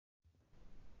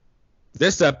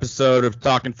This episode of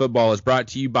Talking Football is brought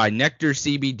to you by Nectar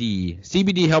CBD.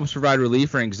 CBD helps provide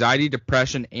relief for anxiety,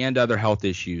 depression, and other health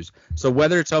issues. So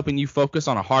whether it's helping you focus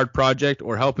on a hard project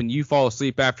or helping you fall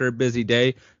asleep after a busy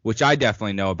day, which I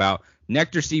definitely know about,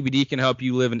 Nectar CBD can help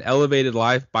you live an elevated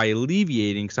life by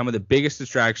alleviating some of the biggest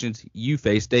distractions you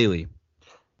face daily.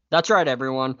 That's right,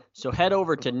 everyone. So head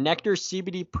over to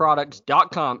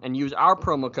nectarcbdproducts.com and use our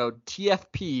promo code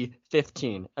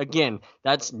TFP15. Again,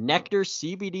 that's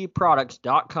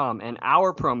nectarcbdproducts.com and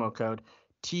our promo code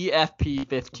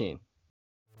TFP15.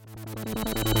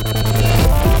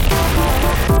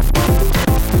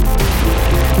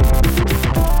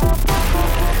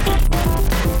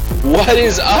 What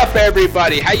is up,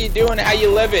 everybody? How you doing? How you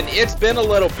living? It's been a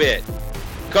little bit.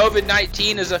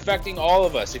 COVID-19 is affecting all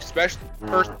of us, especially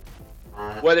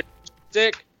whether you're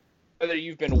sick, whether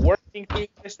you've been working through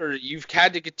this, or you've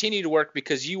had to continue to work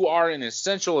because you are an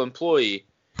essential employee.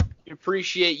 We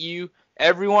appreciate you.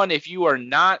 Everyone, if you are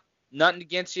not, nothing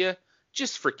against you,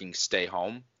 just freaking stay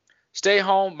home. Stay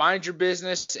home, mind your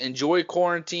business, enjoy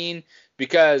quarantine,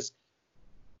 because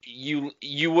you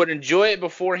would enjoy it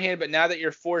beforehand, but now that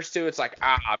you're forced to, it's like,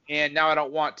 man, now I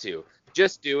don't want to.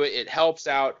 Just do it. It helps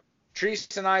out.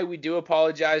 Treese and I, we do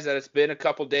apologize that it's been a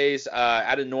couple days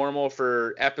out of normal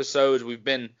for episodes.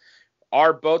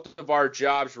 Both of our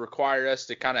jobs require us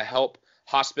to kind of help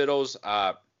hospitals.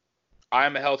 I'm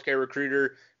a healthcare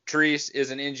recruiter. Treese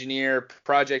is an engineer,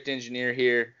 project engineer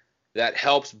here that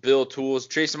helps build tools.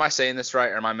 Treese, am I saying this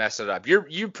right or am I messing it up?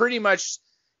 You pretty much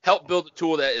help build a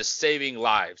tool that is saving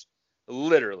lives,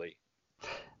 literally.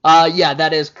 Yeah,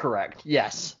 that is correct.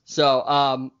 Yes. So,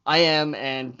 I am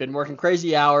and been working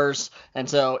crazy hours, and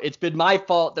so it's been my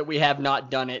fault that we have not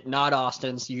done it, not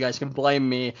Austin's. You guys can blame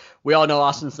me. We all know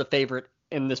Austin's the favorite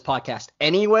in this podcast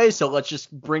anyway, so let's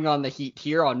just bring on the heat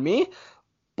here on me.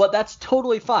 But that's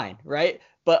totally fine, right?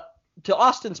 But to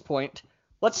Austin's point,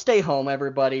 let's stay home,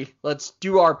 everybody. Let's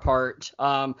do our part.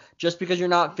 Just because you're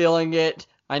not feeling it,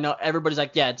 I know everybody's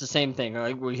like, yeah, it's the same thing.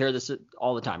 Like, we hear this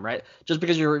all the time, right? Just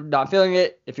because you're not feeling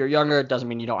it, if you're younger, it doesn't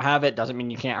mean you don't have it. Doesn't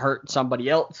mean you can't hurt somebody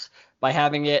else by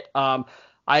having it.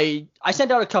 I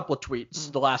sent out a couple of tweets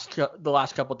the last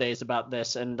couple of days about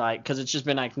this, and because it's just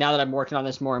been like, now that I'm working on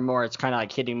this more and more, it's kind of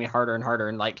like hitting me harder and harder.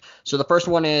 And so the first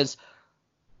one is,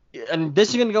 and this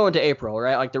is going to go into April,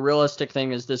 right? Like, the realistic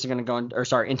thing is this is going to go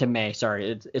into May.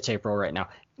 Sorry, it's April right now.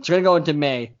 It's going to go into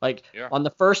May. On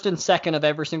the 1st and 2nd of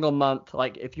every single month,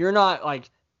 if you're not,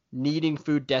 needing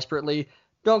food desperately,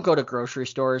 don't go to grocery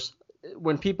stores.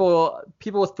 When people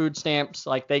with food stamps,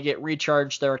 they get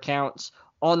recharged their accounts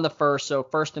on the 1st, so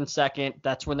 1st and 2nd,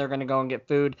 that's when they're going to go and get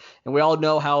food. And we all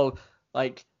know how,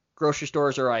 grocery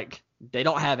stores are they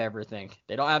don't have everything.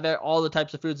 They don't have all the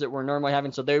types of foods that we're normally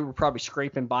having, so they were probably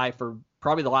scraping by for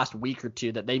probably the last week or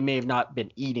two that they may have not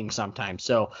been eating sometimes.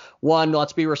 So, one,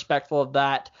 let's be respectful of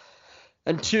that.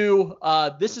 And two,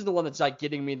 this is the one that's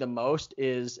getting me the most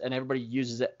and everybody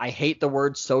uses it. I hate the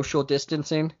word social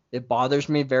distancing. It bothers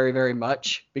me very, very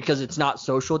much because it's not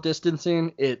social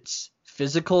distancing. It's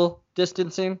physical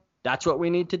distancing. That's what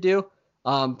we need to do.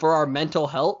 For our mental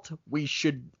health, we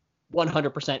should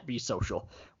 100% be social.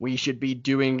 We should be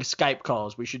doing Skype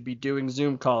calls. We should be doing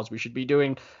Zoom calls. We should be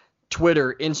doing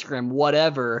Twitter, Instagram,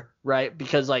 whatever, right?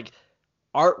 Because we're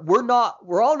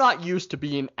all not used to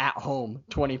being at home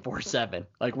 24/7.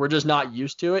 We're just not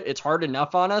used to it. It's hard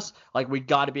enough on us. We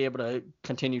got to be able to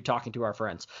continue talking to our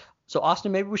friends. So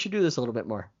Austin, maybe we should do this a little bit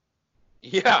more.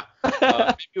 Yeah,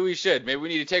 maybe we should. Maybe we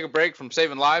need to take a break from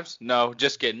saving lives. No,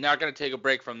 just kidding. Not going to take a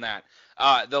break from that.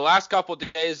 The last couple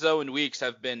of days, though, and weeks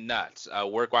have been nuts.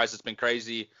 Work-wise, it's been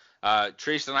crazy.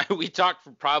 Treese and I, we talked for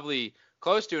probably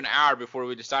close to an hour before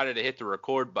we decided to hit the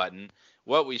record button.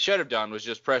 What we should have done was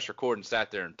just press record and sat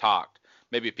there and talked.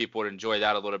 Maybe people would enjoy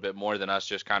that a little bit more than us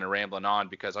just kind of rambling on,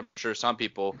 because I'm sure some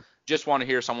people just want to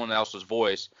hear someone else's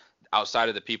voice outside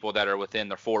of the people that are within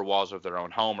the four walls of their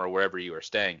own home or wherever you are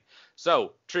staying.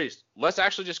 So, Treese, let's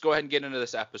actually just go ahead and get into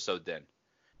this episode then.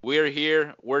 We're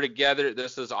here. We're together.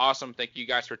 This is awesome. Thank you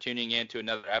guys for tuning in to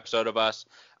another episode of us.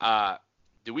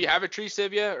 Do we have a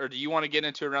Treesivia, or do you want to get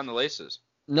into Around the Laces?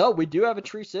 No, we do have a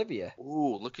Treesivia.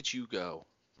 Ooh, look at you go.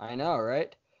 I know,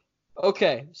 right?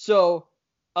 Okay, so,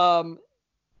 sorry,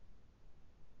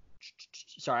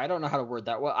 I don't know how to word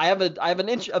that. Well, I have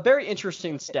a very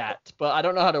interesting stat, but I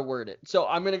don't know how to word it. So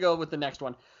I'm going to go with the next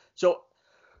one. So,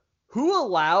 who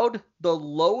allowed the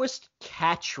lowest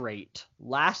catch rate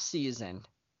last season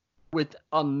with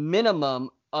a minimum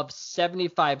of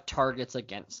 75 targets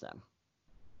against them?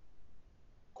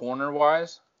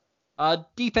 Corner-wise?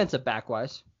 Defensive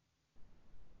back-wise.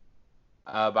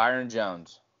 Byron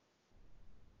Jones.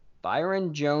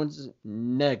 Byron Jones,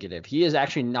 negative. He is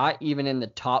actually not even in the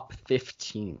top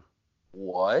 15.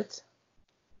 What?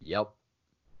 Yep.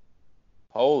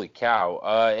 Holy cow.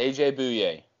 AJ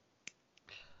Bouye.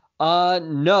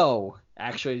 No.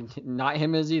 Actually, not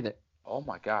him as either. Oh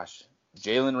my gosh.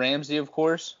 Jalen Ramsey, of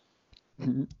course.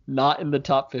 Not in the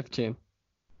top 15.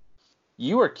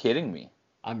 You are kidding me.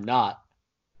 I'm not.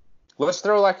 Let's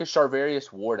throw like a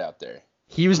Charvarius Ward out there.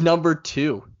 He was number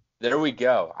 2. There we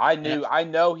go. I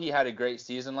know he had a great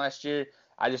season last year.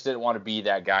 I just didn't want to be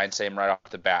that guy and say him right off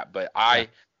the bat. But I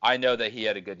know that he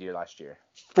had a good year last year.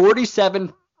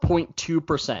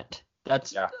 47.2%.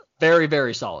 That's very,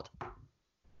 very solid.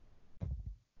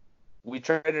 We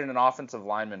traded an offensive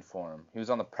lineman for him. He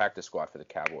was on the practice squad for the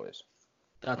Cowboys.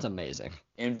 That's amazing.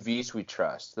 In V's we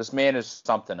trust. This man is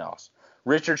something else.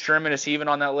 Richard Sherman, is he even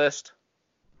on that list?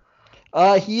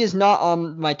 He is not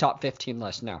on my top 15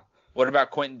 list, no. What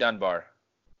about Quentin Dunbar?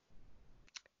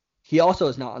 He also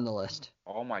is not on the list.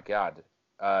 Oh, my God.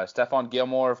 Stephon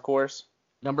Gilmore, of course.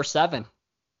 Number 7.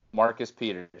 Marcus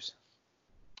Peters.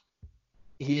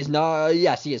 He is not.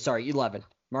 Yes, he is. Sorry, 11.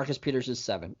 Marcus Peters is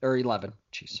 7 or 11.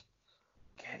 Jeez.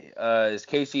 Okay. Is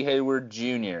Casey Hayward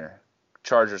Jr.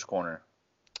 Chargers corner?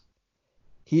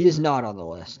 He is not on the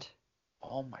list.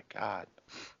 Oh my God.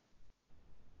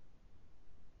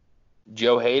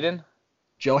 Joe Hayden?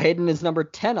 Joe Hayden is number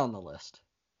 10 on the list.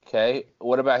 Okay.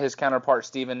 What about his counterpart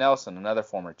Steven Nelson, another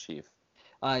former Chief?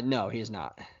 No, he is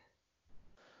not.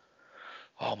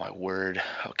 Oh my word.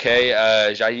 Okay.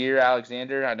 Jair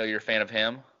Alexander. I know you're a fan of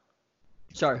him.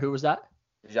 Sorry, who was that?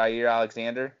 Jair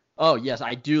Alexander. Oh, yes,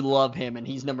 I do love him, and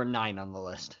he's number 9 on the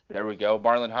list. There we go.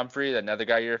 Marlon Humphrey, another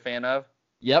guy you're a fan of?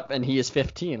 Yep, and he is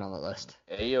 15 on the list.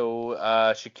 Ayo,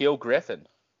 Shaquille Griffin.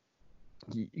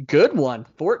 Good one,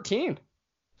 14.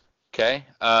 Okay.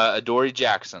 Adoree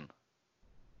Jackson.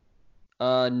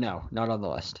 No, not on the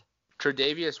list.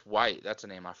 Tre'Davious White, that's a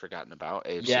name I've forgotten about.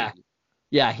 AFC. Yeah.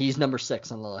 Yeah, he's number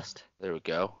 6 on the list. There we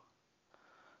go.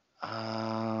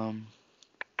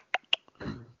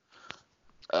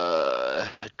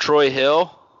 Troy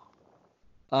Hill.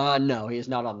 No, he is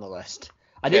not on the list.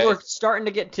 I think we're starting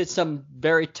to get to some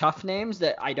very tough names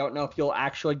that I don't know if you'll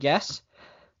actually guess.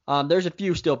 There's a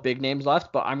few still big names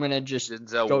left, but I'm going to just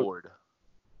Denzel Ward.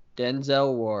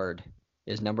 Denzel Ward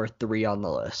is number 3 on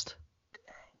the list.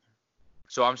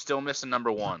 So I'm still missing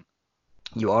number 1.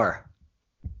 You are.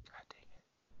 God dang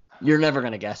it. You're never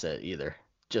going to guess it either.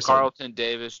 Just Carlton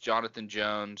Davis, Jonathan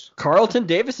Jones. Carlton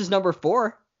Davis is number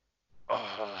 4.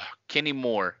 Kenny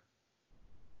Moore.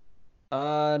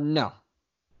 No.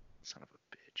 Son of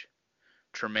a bitch.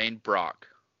 Tremaine Brock.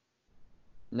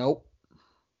 Nope.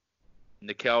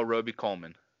 Nickel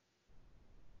Roby-Coleman.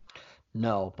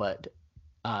 No, but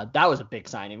that was a big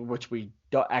signing, which we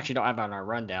don't have on our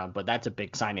rundown, but that's a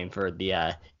big signing for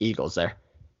the Eagles there.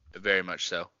 Very much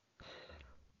so.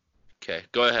 Okay,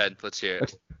 go ahead. Let's hear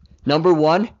it. Number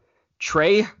 1,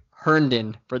 Trey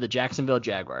Herndon for the Jacksonville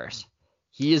Jaguars.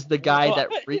 He is the guy that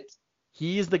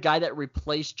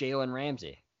replaced Jalen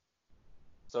Ramsey.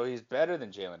 So he's better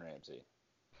than Jalen Ramsey.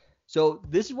 So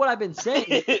this is what I've been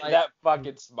saying. That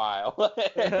fucking smile.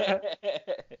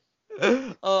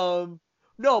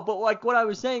 No, but like what I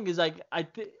was saying is like I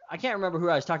can't remember who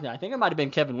I was talking to. I think it might have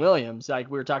been Kevin Williams. Like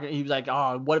we were talking, he was like,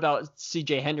 "Oh, what about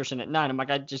C.J. Henderson at 9?" I'm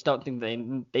like, I just don't think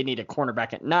they need a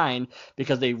cornerback at 9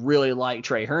 because they really like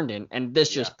Trey Herndon, and this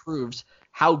just proves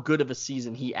how good of a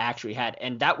season he actually had,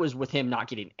 and that was with him not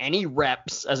getting any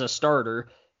reps as a starter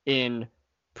in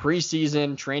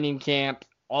preseason, training camp,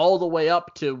 all the way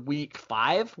up to week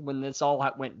 5 when this all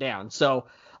went down. So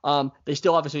they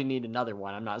still obviously need another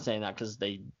one. I'm not saying that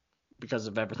because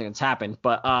of everything that's happened.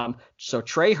 But so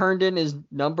Trey Herndon is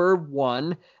number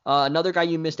 1. Another guy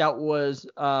you missed out was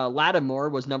Lattimore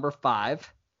was number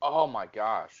 5. Oh my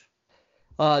gosh.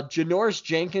 Janoris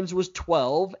Jenkins was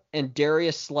 12, and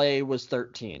Darius Slay was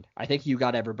 13. I think you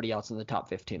got everybody else in the top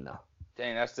 15 though.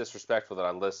 Dang, that's disrespectful that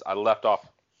I left off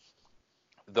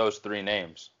those 3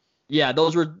 names. Yeah,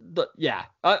 those were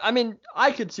I mean,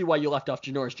 I could see why you left off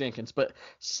Janoris Jenkins, but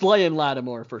Slay and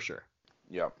Lattimore for sure.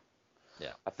 Yep.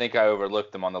 Yeah. I think I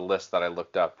overlooked them on the list that I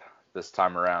looked up this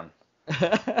time around.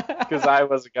 Because I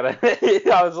was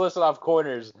listing off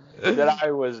corners that I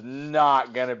was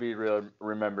not gonna be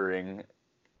remembering.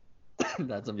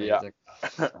 That's amazing.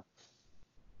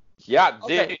 Yeah,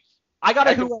 okay. dude. I got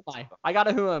a who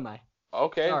am I?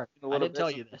 Okay. Sorry, I didn't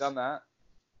tell you this. Done that.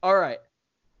 All right.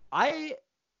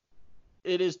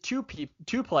 It is two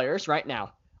players right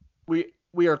now.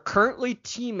 We are currently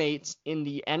teammates in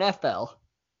the NFL.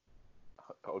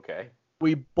 Okay.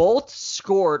 We both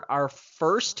scored our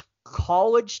first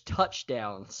college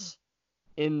touchdowns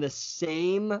in the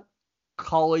same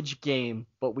college game,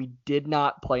 but we did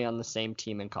not play on the same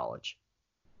team in college.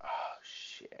 Oh,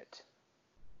 shit.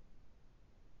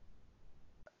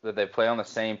 Did they play on the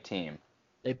same team?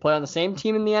 They play on the same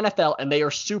team in the NFL, and they are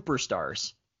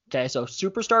superstars. Okay, so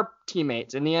superstar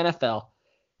teammates in the NFL.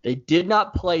 They did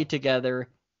not play together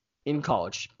in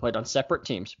college, played on separate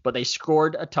teams, but they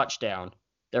scored a touchdown,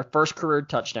 their first career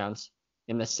touchdowns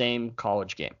in the same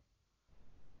college game.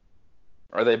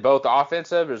 Are they both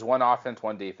offensive, or is one offense,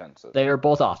 one defensive? They are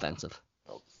both offensive.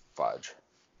 Oh, fudge.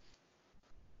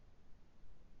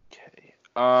 Okay.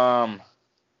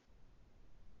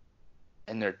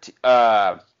 And they're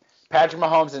Patrick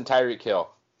Mahomes and Tyreek Hill.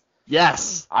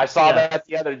 Yes. I saw that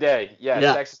the other day. Yeah,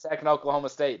 Texas Tech and Oklahoma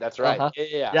State. That's right. Uh-huh.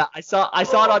 Yeah. Yeah, I saw it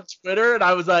on Twitter, and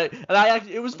I was like,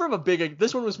 it was from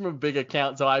this one was from a big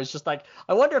account, so I was just like,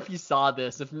 I wonder if he saw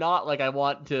this. If not, like, I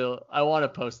want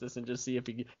to post this and just see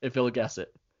if he'll guess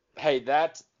it. Hey,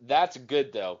 that's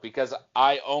good though, because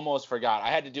I almost forgot. I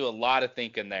had to do a lot of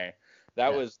thinking there.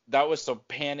 That was some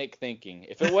panic thinking.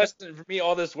 If it wasn't for me,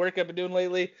 all this work I've been doing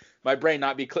lately, my brain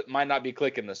might not be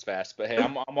clicking this fast. But hey,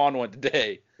 I'm on one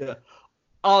today. Yeah.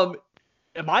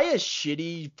 Am I a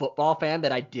shitty football fan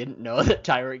that I didn't know that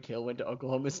Tyreek Hill went to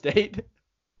Oklahoma State?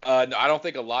 No, I don't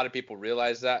think a lot of people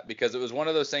realize that, because it was one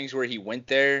of those things where he went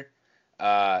there,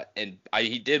 and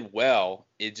he did well.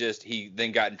 It just, he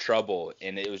then got in trouble,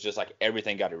 and it was just like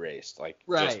everything got erased. Like,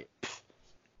 right.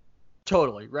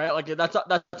 Totally, right? Like, that's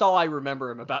all I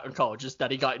remember him about in college, just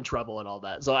that he got in trouble and all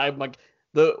that. So I'm like,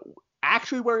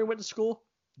 actually where he went to school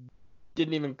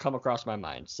didn't even come across my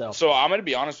mind. So I'm going to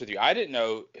be honest with you. I didn't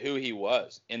know who he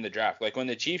was in the draft. Like, when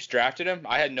the Chiefs drafted him,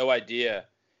 I had no idea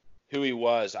who he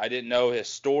was. I didn't know his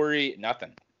story,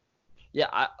 nothing.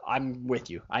 Yeah, I'm with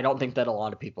you. I don't think that a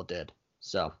lot of people did.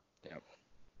 So. Yeah.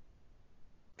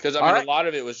 Because, I mean, a lot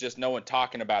of it was just no one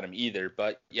talking about him either.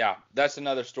 But, yeah, that's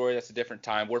another story. That's a different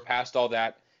time. We're past all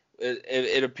that.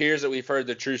 It appears that we've heard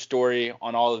the true story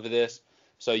on all of this.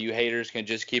 So you haters can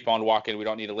just keep on walking. We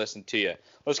don't need to listen to you.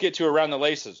 Let's get to Around the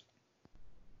Laces.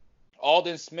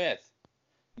 Aldon Smith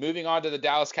moving on to the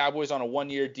Dallas Cowboys on a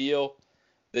one-year deal.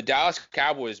 The Dallas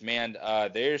Cowboys, man,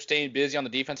 they're staying busy on the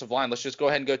defensive line. Let's just go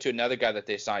ahead and go to another guy that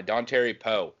they signed, Dontari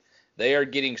Poe. They are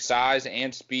getting size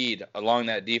and speed along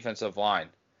that defensive line.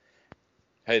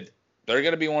 Hey, they're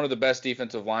going to be one of the best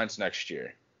defensive lines next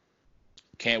year.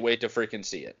 Can't wait to freaking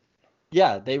see it.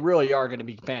 Yeah, they really are going to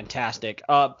be fantastic.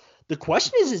 The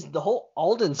question is the whole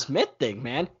Aldon Smith thing,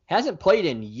 man. Hasn't played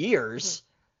in years.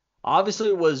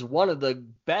 Obviously was one of the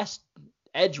best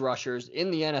edge rushers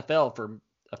in the NFL for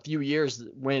a few years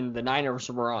when the Niners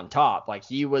were on top. Like,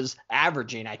 he was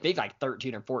averaging, I think, like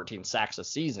 13 or 14 sacks a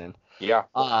season. Yeah.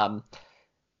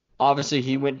 Obviously,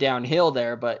 he went downhill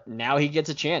there, but now he gets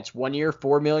a chance. 1 year,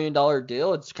 $4 million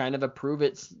deal. It's kind of a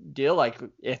prove-it deal. Like,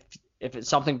 if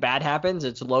something bad happens,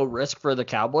 it's low risk for the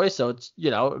Cowboys, so it's,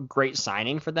 a great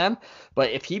signing for them. But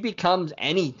if he becomes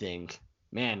anything,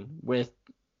 man, with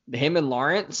him and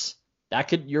Lawrence,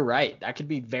 you're right, that could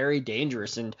be very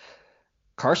dangerous. And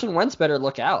Carson Wentz better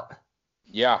look out.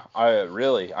 Yeah, I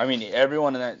mean,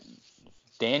 everyone in that,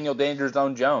 Daniel Danger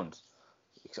Zone Jones.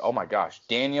 Oh my gosh,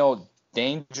 Daniel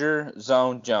Danger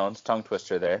Zone Jones, tongue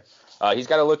twister there. He's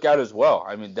got to look out as well.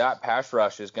 I mean, that pass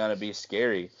rush is going to be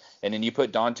scary. And then you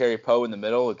put Dontari Poe in the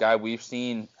middle, a guy we've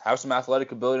seen have some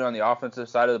athletic ability on the offensive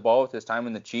side of the ball with his time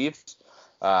in the Chiefs.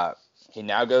 He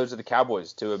now goes to the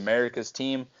Cowboys, to America's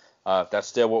team. If that's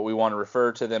still what we want to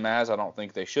refer to them as, I don't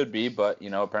think they should be, but,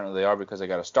 apparently they are because they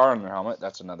got a star on their helmet.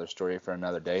 That's another story for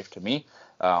another day to me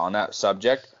on that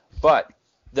subject. But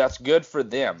that's good for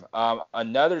them.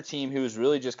 Another team who is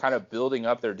really just kind of building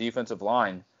up their defensive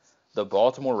line, the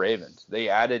Baltimore Ravens. They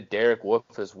added Derek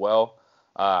Wolfe as well.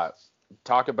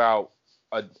 Talk about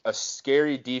a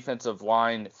scary defensive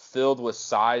line filled with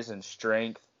size and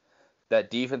strength. That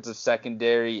defensive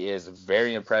secondary is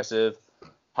very impressive.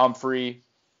 Humphrey,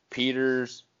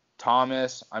 Peters,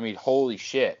 Thomas. I mean, holy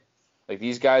shit. Like,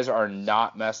 these guys are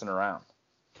not messing around.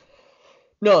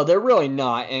 No, they're really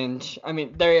not. And, I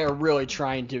mean, they are really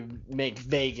trying to make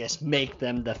Vegas make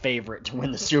them the favorite to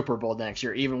win the Super Bowl next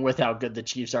year, even with how good the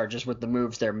Chiefs are, just with the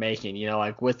moves they're making,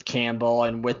 like with Campbell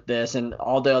and with this and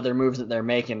all the other moves that they're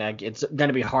making. Like, it's going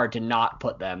to be hard to not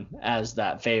put them as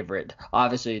that favorite.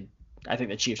 Obviously, I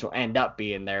think the Chiefs will end up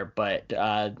being there, but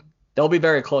they'll be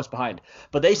very close behind.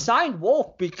 But they signed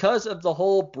Wolf because of the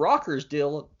whole Brockers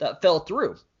deal that fell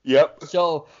through. Yep.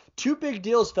 So 2 big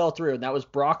deals fell through, and that was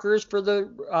Brockers for the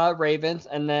Ravens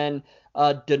and then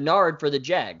Denard for the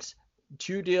Jags.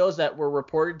 2 deals that were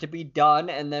reported to be done,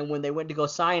 and then when they went to go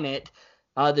sign it,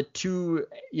 the two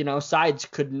sides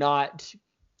could not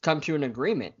come to an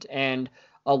agreement. And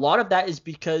a lot of that is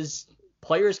because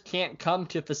players can't come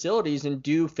to facilities and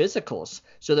do physicals.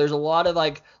 So there's a lot of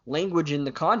like language in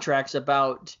the contracts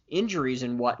about injuries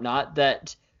and whatnot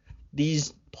that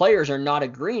these players are not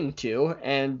agreeing to,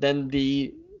 and then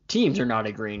the teams are not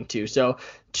agreeing to. So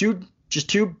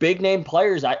two big name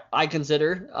players I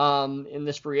consider in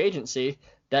this free agency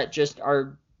that just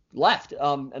are left.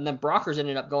 And then Brockers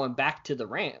ended up going back to the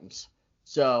Rams.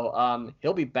 So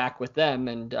he'll be back with them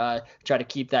and try to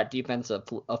keep that defense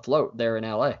afloat there in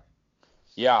LA.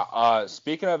 Yeah,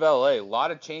 speaking of LA, a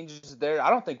lot of changes there. I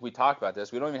don't think we talked about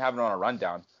this. We don't even have it on a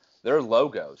rundown. Their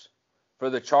logos for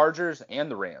the Chargers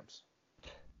and the Rams.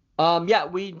 Yeah,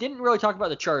 we didn't really talk about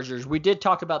the Chargers. We did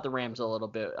talk about the Rams a little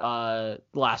bit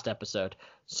last episode.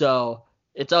 So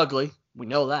it's ugly. We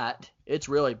know that. It's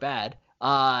really bad.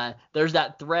 There's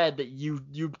that thread that you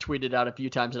tweeted out a few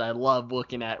times that I love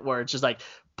looking at, where it's just like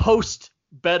post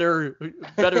better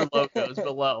logos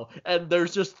below, and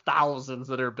there's just thousands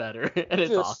that are better, and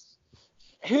it's awesome.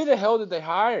 Who the hell did they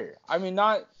hire? I mean,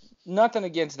 nothing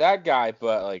against that guy,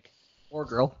 but like, or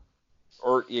girl,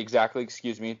 or exactly,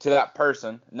 excuse me, to that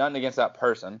person. Nothing against that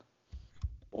person,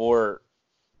 or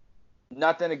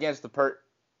nothing against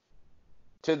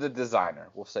to the designer.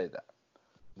 We'll say that.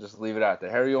 Just leave it out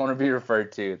there. However you want to be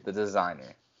referred to, the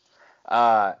designer.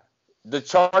 The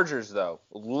Chargers, though,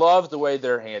 love the way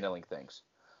they're handling things.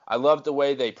 I love the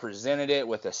way they presented it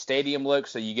with a stadium look,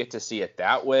 so you get to see it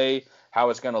that way,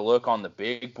 how it's going to look on the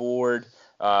big board.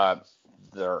 Their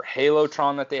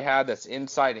Halotron that they had that's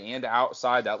inside and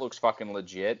outside, that looks fucking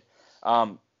legit.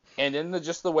 And then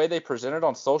just the way they present it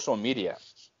on social media.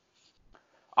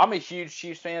 I'm a huge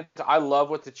Chiefs fan. I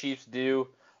love what the Chiefs do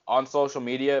on social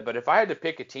media, but if I had to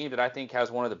pick a team that I think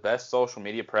has one of the best social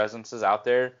media presences out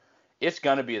there, it's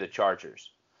going to be the Chargers.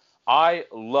 I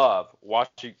love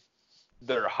watching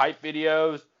their hype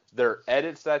videos, their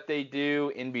edits that they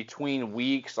do in between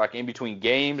weeks, like in between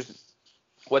games,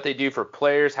 what they do for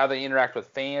players, how they interact with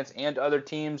fans and other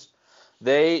teams.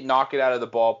 They knock it out of the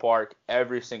ballpark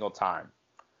every single time.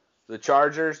 The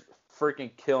Chargers, freaking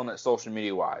killing it social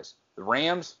media-wise. The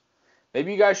Rams,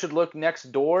 maybe you guys should look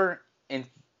next door and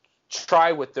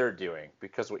try what they're doing,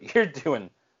 because what you're doing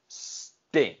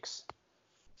stinks.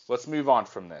 Let's move on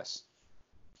from this.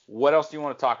 What else do you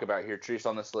want to talk about here, Treese,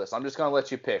 on this list? I'm just going to let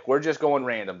you pick. We're just going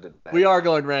random today. We are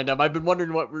going random. I've been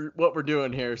wondering what we're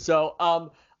doing here. So,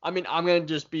 I mean, I'm going to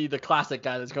just be the classic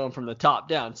guy that's going from the top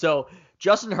down. So,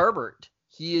 Justin Herbert,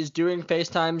 he is doing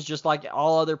FaceTimes just like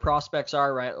all other prospects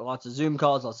are, right? Lots of Zoom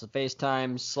calls, lots of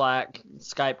FaceTime, Slack,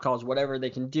 Skype calls, whatever they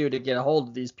can do to get a hold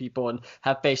of these people and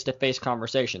have face-to-face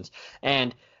conversations.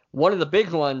 And one of the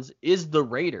big ones is the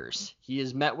Raiders. He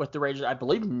has met with the Raiders, I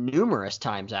believe, numerous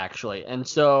times, actually. And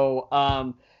so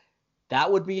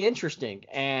that would be interesting.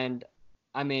 And,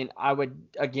 I mean,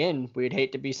 we'd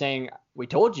hate to be saying we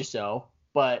told you so,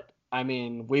 but, I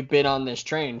mean, we've been on this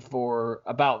train for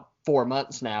about 4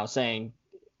 months now saying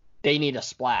they need a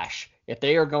splash. If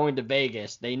they are going to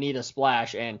Vegas, they need a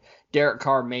splash, and Derek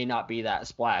Carr may not be that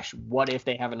splash. What if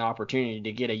they have an opportunity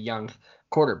to get a young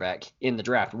quarterback in the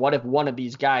draft? What if one of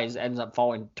these guys ends up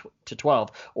falling to 12?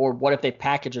 Or what if they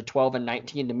package a 12 and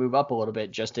 19 to move up a little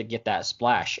bit just to get that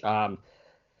splash?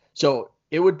 So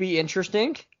it would be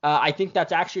interesting. I think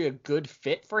that's actually a good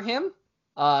fit for him.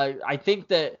 I think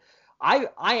that I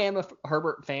am a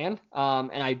Herbert fan,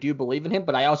 and I do believe in him,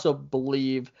 but I also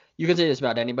believe you can say this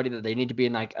about anybody, that they need to be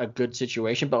in like a good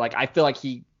situation, but like I feel like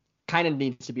he kind of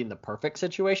needs to be in the perfect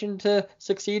situation to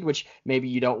succeed, which maybe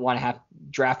you don't want to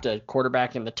draft a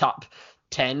quarterback in the top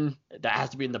 10 that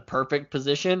has to be in the perfect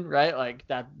position, right? Like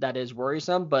that is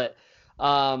worrisome, but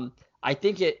I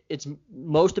think it's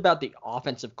most about the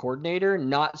offensive coordinator,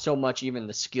 not so much even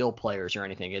the skill players or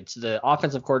anything. It's the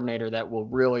offensive coordinator that will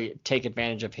really take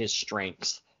advantage of his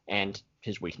strengths and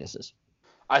his weaknesses.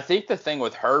 I think the thing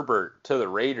with Herbert to the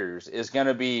Raiders is going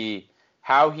to be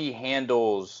how he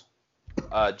handles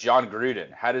John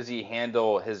Gruden. How does he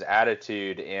handle his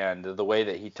attitude and the way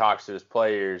that he talks to his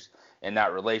players in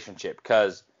that relationship?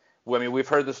 Because, I mean, we've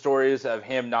heard the stories of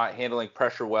him not handling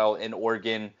pressure well in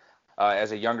Oregon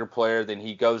as a younger player. Then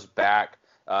he goes back,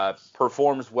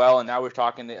 performs well, and now we're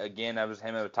talking again. That was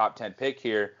him in the top 10 pick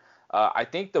here. I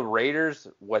think the Raiders,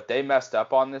 what they messed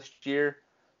up on this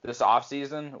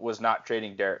offseason, was not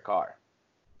trading Derek Carr.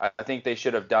 I think they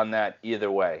should have done that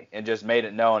either way and just made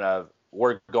it known of,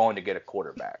 we're going to get a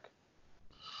quarterback.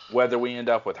 Whether we end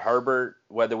up with Herbert,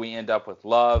 whether we end up with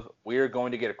Love, we are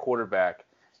going to get a quarterback,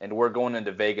 and we're going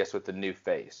into Vegas with a new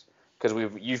face.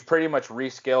 Because you've pretty much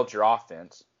rescaled your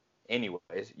offense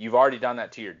anyways. You've already done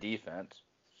that to your defense.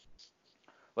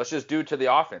 Let's just do it to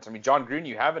the offense. I mean, John Gruden,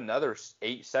 you have another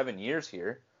 8-7 years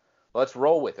here. Let's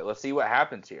roll with it. Let's see what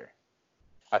happens here.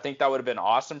 I think that would have been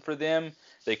awesome for them.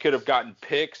 They could have gotten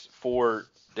picks for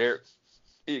Derek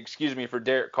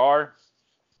Carr.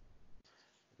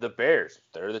 The Bears,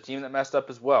 they're the team that messed up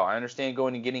as well. I understand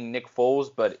going and getting Nick Foles,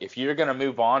 but if you're going to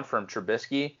move on from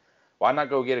Trubisky, why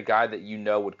not go get a guy that you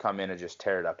know would come in and just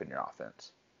tear it up in your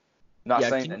offense? Not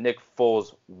saying that Nick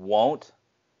Foles won't,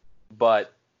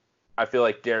 but I feel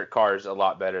like Derek Carr is a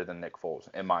lot better than Nick Foles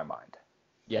in my mind.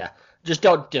 Yeah, just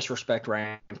don't disrespect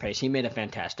Ryan Pace. He made a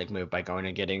fantastic move by going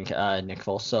and getting Nick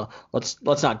Foles. So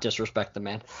let's not disrespect the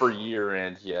man. For year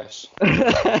end, yes.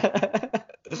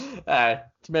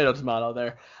 Tomato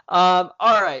there. All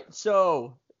right,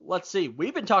 so let's see.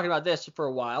 We've been talking about this for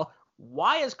a while.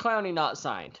 Why is Clowney not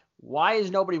signed? Why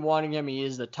is nobody wanting him? He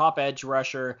is the top edge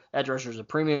rusher. Edge rusher is a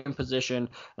premium position.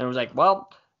 And it was like,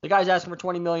 well, the guy's asking for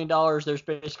 $20 million. There's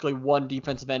basically one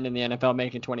defensive end in the NFL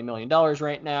making $20 million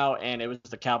right now, and it was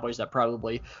the Cowboys that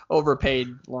probably overpaid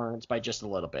Lawrence by just a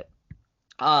little bit.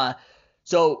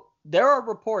 So there are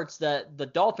reports that the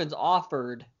Dolphins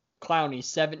offered Clowney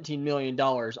 $17 million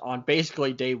on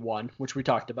basically day one, which we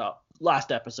talked about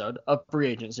last episode of free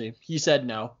agency. He said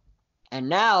no. And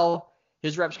now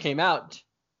his reps came out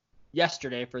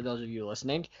yesterday, for those of you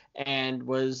listening, and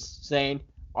was saying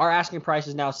our asking price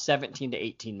is now $17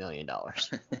 to $18 million.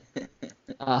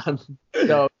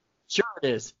 So sure it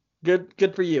is.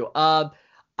 Good for you.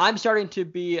 I'm starting to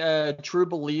be a true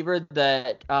believer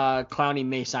that Clowney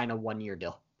may sign a 1-year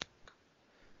deal.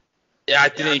 Yeah, I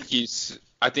think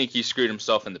he screwed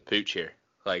himself in the pooch here.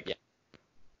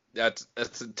 That's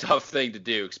a tough thing to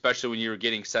do, especially when you were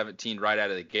getting 17 right out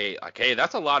of the gate. Like, hey,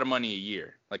 that's a lot of money a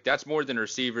year. Like, that's more than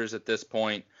receivers at this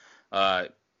point,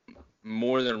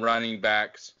 more than running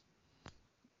backs.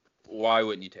 Why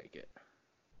wouldn't you take it?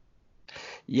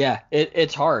 Yeah,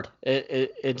 it's hard.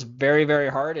 It's very, very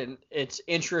hard, and it's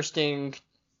interesting.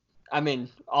 I mean,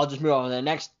 I'll just move on to the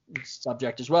next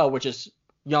subject as well, which is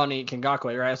Yannick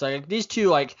Ngakoue, right? So like these two,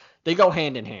 like they go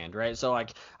hand in hand, right? So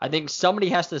like I think somebody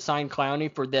has to sign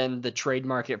Clowney for then the trade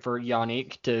market for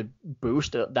Yannick to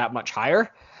boost that much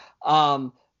higher.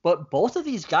 But both of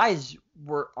these guys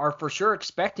are for sure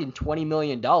expecting $20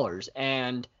 million,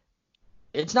 and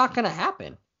it's not going to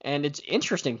happen. And it's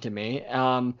interesting to me.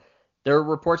 There are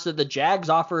reports that the Jags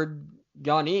offered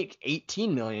Yannick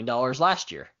 $18 million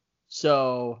last year.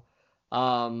 So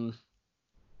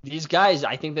these guys,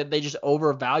 I think that they just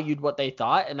overvalued what they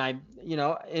thought. And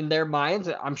in their minds,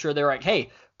 I'm sure they're like,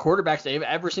 hey, quarterbacks,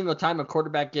 every single time a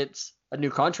quarterback gets a new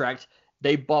contract,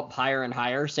 they bump higher and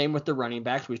higher. Same with the running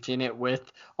backs. We've seen it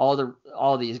with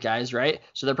all these guys, right?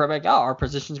 So they're probably like, oh, our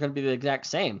position is going to be the exact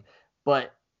same.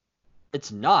 But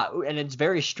it's not. And it's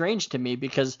very strange to me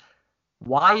because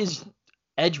why is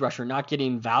edge rusher not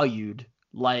getting valued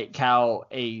like how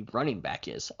a running back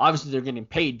is? Obviously, they're getting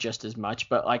paid just as much,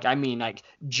 but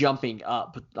jumping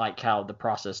up like how the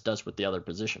process does with the other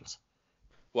positions.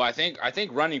 Well, I think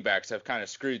running backs have kind of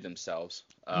screwed themselves.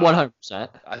 100%.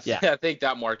 I think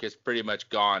that market's pretty much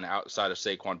gone outside of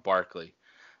Saquon Barkley.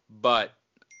 But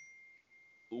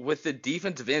with the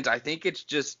defensive ends, I think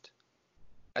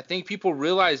people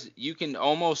realize you can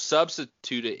almost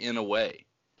substitute it in a way.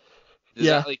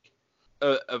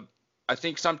 I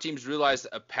think some teams realize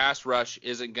that a pass rush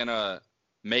isn't going to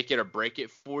make it or break it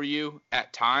for you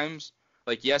at times.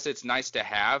 Like, yes, it's nice to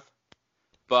have,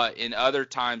 but in other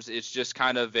times it's just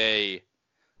kind of hey,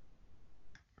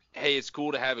 it's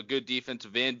cool to have a good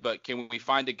defensive end, but can we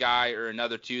find a guy or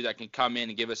another two that can come in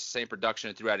and give us the same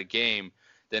production throughout a game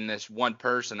than this one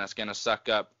person that's going to suck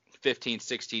up 15,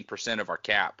 16% of our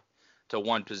cap to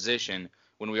one position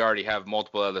when we already have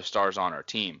multiple other stars on our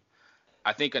team.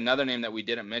 I think another name that we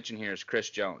didn't mention here is Chris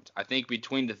Jones. I think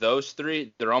between those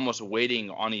three, they're almost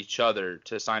waiting on each other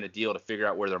to sign a deal to figure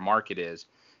out where their market is.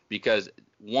 Because,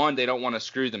 one, they don't want to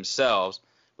screw themselves,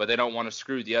 but they don't want to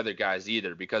screw the other guys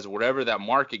either. Because whatever that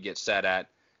market gets set at,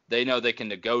 they know they can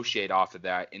negotiate off of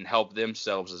that and help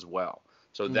themselves as well.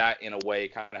 So that, in a way,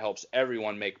 kind of helps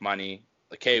everyone make money.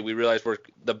 Like, hey, we realize we're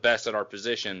the best at our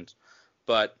positions.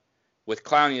 But with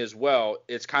Clowney as well,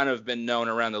 it's kind of been known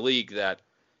around the league that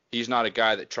he's not a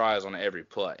guy that tries on every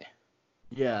play.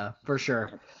 Yeah, for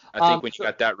sure. I think when you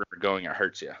got that river going, it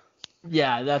hurts you.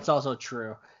 Yeah, that's also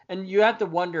true. And you have to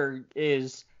wonder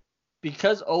is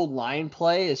because O-line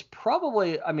play is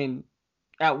probably,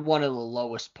 at one of the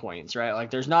lowest points, right?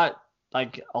 Like there's not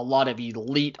like a lot of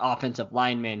elite offensive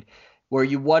linemen where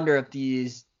you wonder if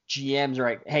these GMs are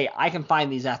like, hey, I can find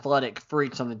these athletic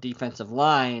freaks on the defensive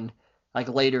line like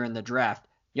later in the draft.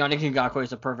 Yannick Ngakoue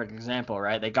is a perfect example,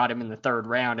 right? They got him in the third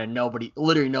round, and nobody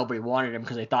wanted him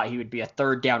because they thought he would be a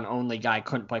third down only guy,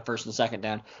 couldn't play first and second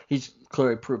down. He's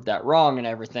clearly proved that wrong and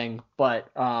everything, but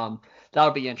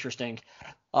that'll be interesting.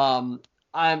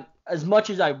 I'm as much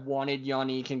as I wanted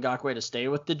Yannick Ngakoue to stay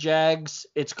with the Jags,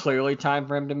 it's clearly time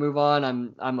for him to move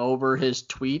on. I'm over his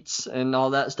tweets and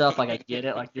all that stuff. Like I get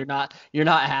it. Like you're not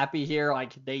happy here.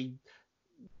 Like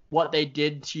what they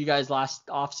did to you guys last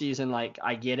offseason, like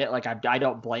I get it. Like I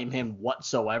don't blame him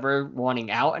whatsoever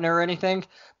wanting out or anything.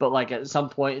 But like at some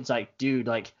point it's like, dude,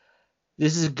 like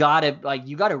this has got to, like,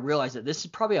 you got to realize that this is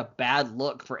probably a bad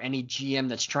look for any GM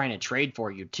that's trying to trade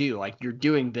for you too. Like you're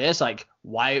doing this, like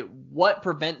what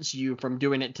prevents you from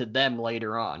doing it to them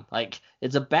later on? Like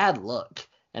it's a bad look.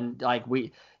 And like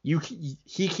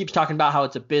he keeps talking about how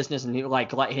it's a business and he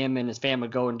like let him and his family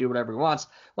go and do whatever he wants.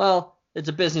 Well, it's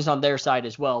a business on their side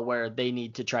as well, where they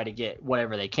need to try to get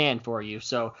whatever they can for you.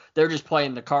 So they're just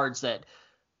playing the cards that,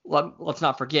 let's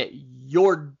not forget,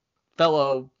 your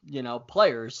fellow,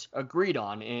 players agreed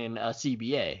on in a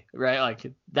CBA, right?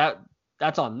 Like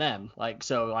that's on them. Like,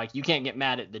 so like you can't get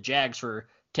mad at the Jags for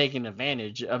taking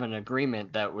advantage of an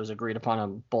agreement that was agreed upon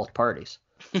on both parties.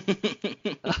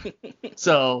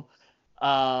 So,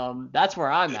 that's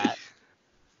where I'm at.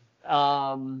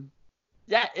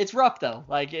 Yeah, it's rough though.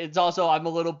 Like it's also, I'm a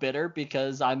little bitter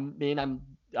because I'm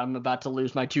about to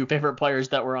lose my two favorite players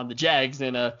that were on the Jags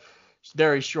in a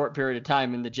very short period of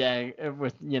time in the Jag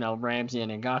with, Ramsey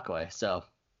and Ngakoue. So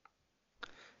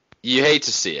you hate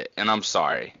to see it, and I'm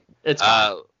sorry. It's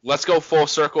let's go full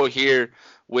circle here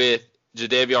with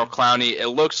Jadeveon Clowney. It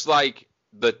looks like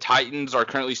the Titans are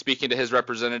currently speaking to his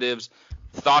representatives.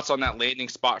 Thoughts on that landing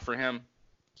spot for him?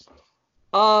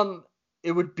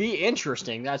 It would be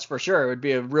interesting, that's for sure. It would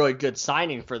be a really good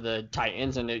signing for the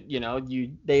Titans, and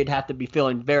they'd have to be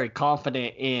feeling very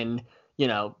confident in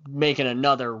making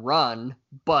another run.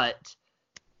 But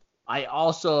I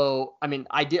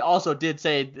did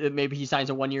say that maybe he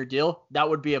signs a 1-year deal. That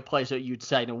would be a place that you'd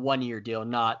sign a 1-year deal,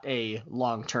 not a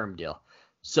long-term deal.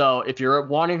 So if you're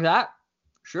wanting that,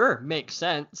 sure, makes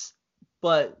sense.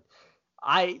 But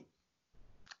I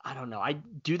don't know.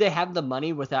 Do they have the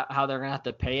money without how they're gonna have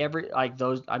to pay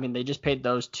those? I mean, they just paid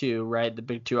those two, right? The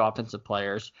big two offensive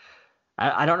players.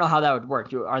 I don't know how that would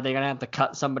work. Are they gonna have to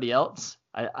cut somebody else?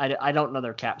 I don't know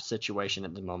their cap situation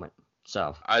at the moment.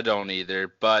 So I don't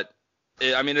either. But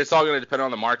it's all gonna depend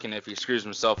on the market if he screws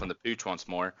himself in the pooch once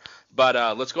more.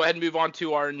 But let's go ahead and move on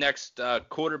to our next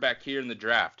quarterback here in the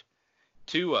draft.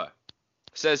 Tua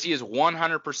says he is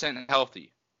 100%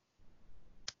 healthy.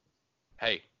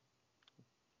 Hey.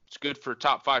 It's good for a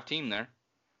top 5 team there.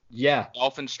 Yeah.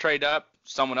 Dolphins trade up.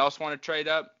 Someone else want to trade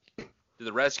up? Do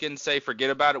the Redskins say, forget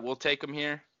about it, we'll take them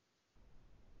here?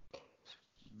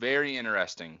 Very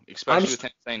interesting, especially with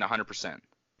him saying 100%.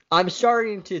 I'm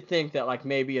starting to think that like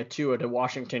maybe a Tua to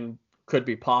Washington could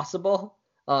be possible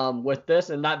with this.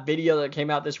 And that video that came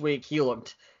out this week, he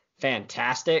looked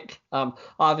fantastic.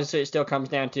 Obviously, it still comes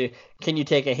down to, can you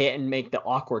take a hit and make the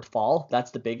awkward fall?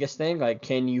 That's the biggest thing. Like,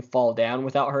 can you fall down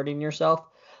without hurting yourself?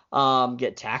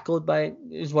 Get tackled by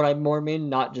is what I more mean,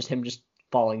 not just him just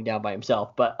falling down by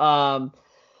himself. But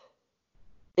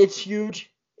it's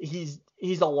huge. He's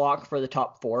a lock for the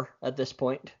top 4 at this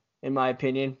point, in my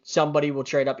opinion. Somebody will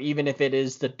trade up, even if it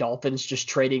is the Dolphins just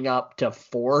trading up to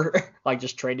 4, like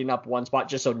just trading up one spot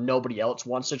just so nobody else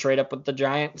wants to trade up with the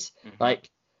Giants. Mm-hmm. Like,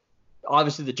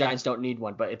 obviously the Giants don't need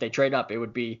one, but if they trade up, it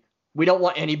would be, we don't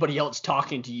want anybody else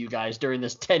talking to you guys during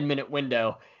this 10-minute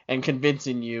window and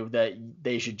convincing you that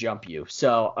they should jump you.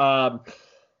 So,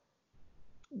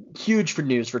 huge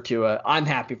news for Tua. I'm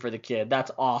happy for the kid.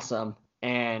 That's awesome.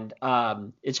 And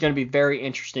it's going to be very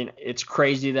interesting. It's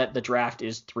crazy that the draft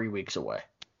is 3 weeks away.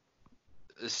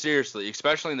 Seriously,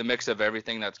 especially in the mix of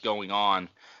everything that's going on.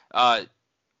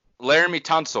 Laramie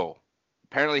Tunsil,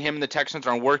 apparently him and the Texans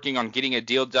are working on getting a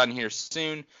deal done here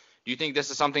soon. Do you think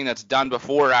this is something that's done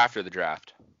before or after the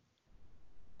draft?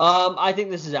 I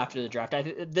think this is after the draft.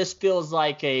 This feels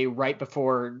like a right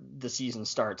before the season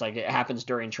starts. Like it happens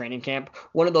during training camp.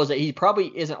 One of those that he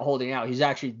probably isn't holding out. He's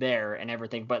actually there and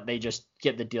everything, but they just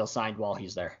get the deal signed while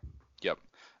he's there. Yep.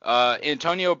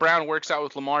 Antonio Brown works out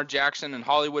with Lamar Jackson and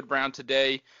Hollywood Brown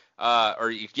today, or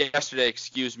yesterday,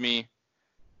 excuse me.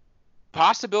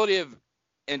 Possibility of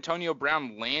Antonio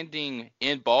Brown landing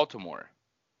in Baltimore.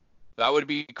 That would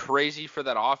be crazy for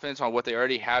that offense on what they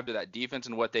already have to that defense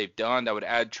and what they've done. That would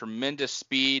add tremendous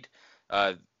speed,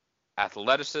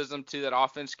 athleticism to that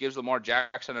offense, gives Lamar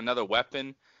Jackson another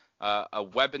weapon, a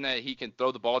weapon that he can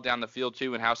throw the ball down the field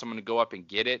to and have someone to go up and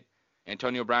get it.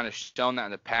 Antonio Brown has shown that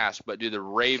in the past, but do the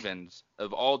Ravens,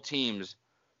 of all teams,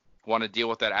 want to deal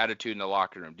with that attitude in the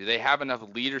locker room? Do they have enough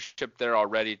leadership there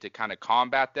already to kind of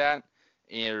combat that?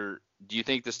 Or do you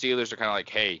think the Steelers are kind of like,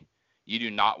 hey, you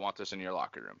do not want this in your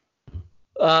locker room?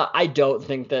 I don't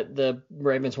think that the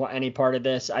Ravens want any part of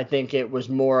this. I think it was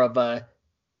more of a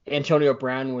Antonio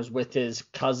Brown was with his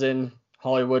cousin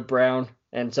Hollywood Brown,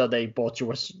 and so they both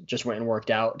just went and worked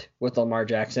out with Lamar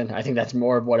Jackson. I think that's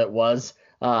more of what it was.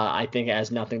 I think it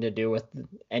has nothing to do with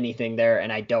anything there,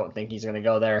 and I don't think he's going to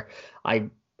go there. I'm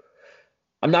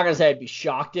not going to say I'd be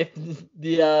shocked if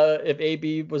if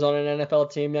AB was on an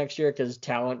NFL team next year, because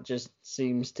talent just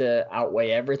seems to outweigh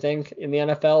everything in the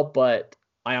NFL. But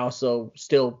I also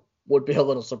still would be a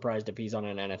little surprised if he's on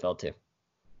an NFL team.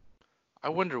 I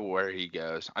wonder where he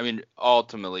goes. I mean,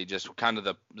 ultimately, just kind of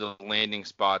the landing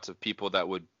spots of people that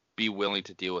would be willing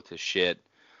to deal with his shit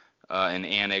and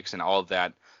annex and all of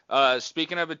that.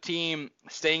 Speaking of a team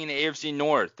staying in the AFC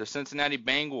North, the Cincinnati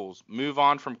Bengals move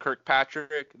on from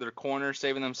Kirkpatrick, their corner,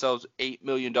 saving themselves $8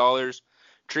 million.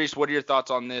 Treese, what are your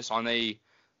thoughts on this, on they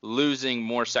losing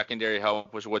more secondary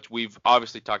help, which we've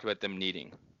obviously talked about them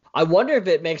needing? I wonder if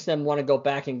it makes them want to go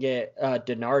back and get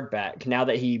Denard back now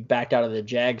that he backed out of the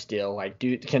Jags deal. Like,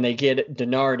 can they get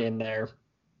Denard in there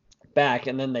back,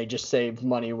 and then they just save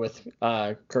money with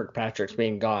Kirkpatrick's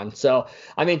being gone? So,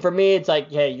 I mean, for me, it's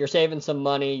like, hey, you're saving some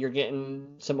money, you're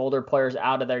getting some older players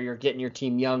out of there, you're getting your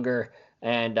team younger,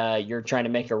 and you're trying to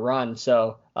make a run.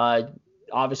 So,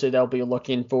 obviously, they'll be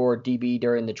looking for DB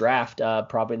during the draft,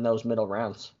 probably in those middle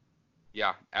rounds.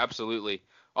 Yeah, absolutely.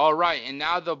 All right, and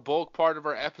now the bulk part of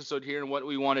our episode here and what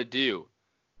we want to do.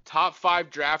 Top 5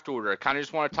 draft order. I kind of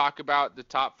just want to talk about the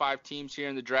top 5 teams here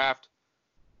in the draft,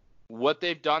 what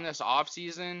they've done this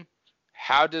offseason,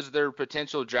 how does their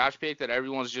potential draft pick that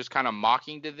everyone's just kind of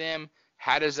mocking to them,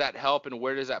 how does that help and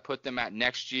where does that put them at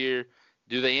next year?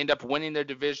 Do they end up winning their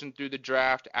division through the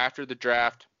draft, after the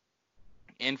draft,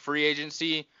 in free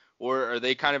agency, or are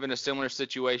they kind of in a similar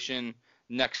situation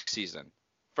next season?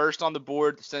 First on the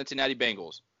board, the Cincinnati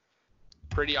Bengals.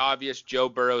 Pretty obvious Joe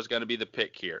Burrow is going to be the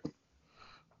pick here.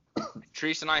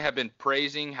 Treese and I have been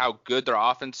praising how good their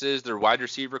offense is, their wide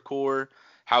receiver core,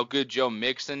 how good Joe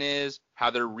Mixon is, how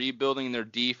they're rebuilding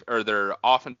their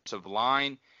offensive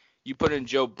line. You put in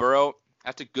Joe Burrow,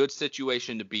 that's a good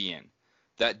situation to be in.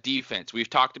 That defense, we've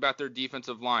talked about their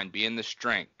defensive line being the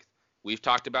strength. We've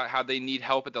talked about how they need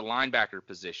help at the linebacker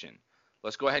position.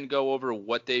 Let's go ahead and go over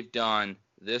what they've done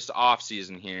this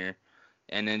offseason here,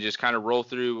 and then just kind of roll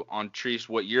through on Treese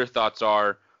what your thoughts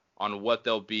are on what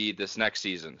they'll be this next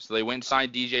season. So they went and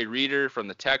signed DJ Reader from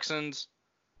the Texans.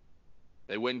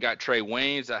 They went and got Trey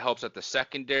Waynes. That helps at the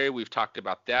secondary. We've talked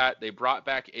about that. They brought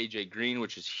back A.J. Green,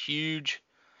 which is huge.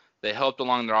 They helped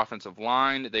along their offensive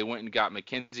line. They went and got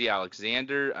Mackenzie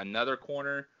Alexander, another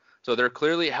corner. So they're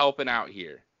clearly helping out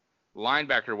here.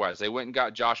 Linebacker-wise, they went and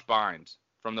got Josh Bynes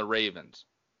from the Ravens.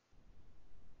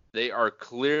 They are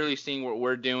clearly seeing what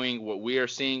we're doing, what we are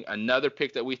seeing. Another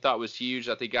pick that we thought was huge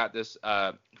that they got this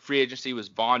free agency was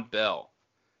Von Bell,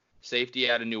 safety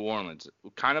out of New Orleans.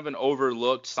 Kind of an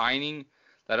overlooked signing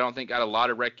that I don't think got a lot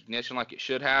of recognition like it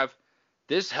should have.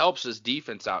 This helps his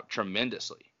defense out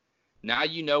tremendously. Now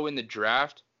you know in the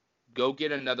draft, go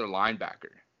get another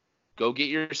linebacker. Go get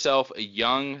yourself a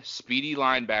young, speedy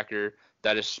linebacker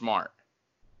that is smart.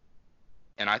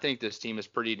 And I think this team is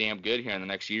pretty damn good here in the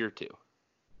next year or two.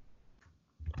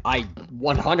 I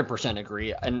 100%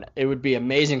 agree, and it would be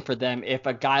amazing for them if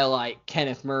a guy like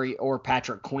Kenneth Murray or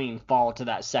Patrick Queen fall to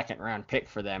that second-round pick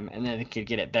for them, and then they could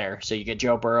get it there. So you get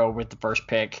Joe Burrow with the first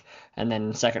pick, and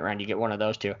then second round you get one of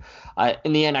those two.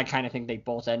 In the end, I kind of think they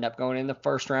both end up going in the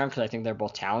first round because I think they're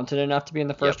both talented enough to be in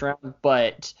the first round,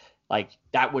 but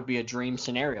that would be a dream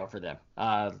scenario for them.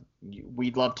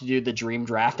 We'd love to do the dream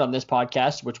draft on this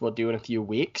podcast, which we'll do in a few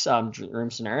weeks. Dream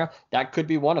scenario. That could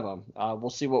be one of them. We'll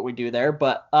see what we do there.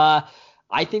 But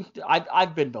I think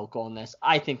I've been vocal on this.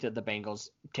 I think that the Bengals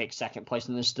take second place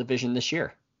in this division this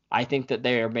year. I think that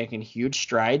they are making huge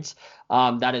strides.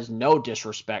 That is no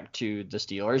disrespect to the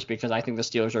Steelers because I think the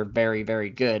Steelers are very, very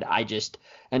good. I just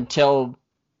until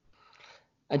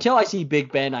I see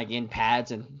Big Ben in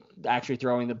pads and actually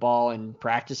throwing the ball and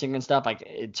practicing and stuff,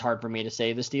 it's hard for me to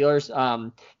say the Steelers.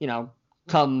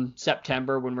 Come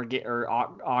September or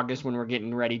August when we're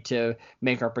getting ready to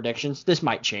make our predictions, this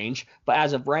might change. But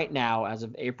as of right now, as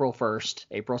of April 1st,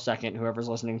 April 2nd, whoever's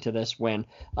listening to this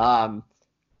I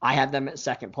have them at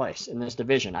second place in this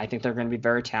division. I think they're going to be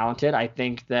very talented. I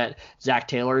think that Zach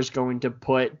Taylor is going to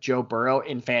put Joe Burrow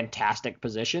in fantastic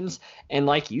positions. And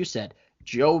like you said,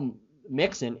 Joe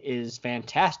Mixon is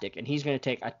fantastic, and he's going to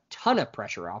take a ton of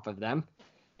pressure off of them.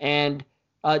 And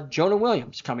Jonah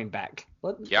Williams coming back.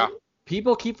 Yeah.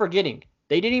 People keep forgetting.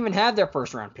 They didn't even have their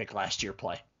first-round pick last year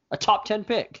play. A top 10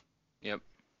 pick. Yep.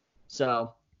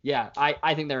 So, yeah,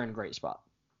 I think they're in a great spot.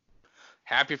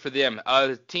 Happy for them.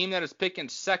 The team that is picking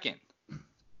second.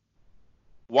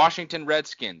 Washington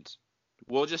Redskins.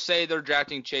 We'll just say they're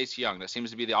drafting Chase Young. That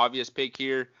seems to be the obvious pick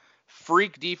here.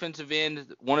 Freak defensive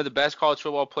end, one of the best college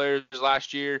football players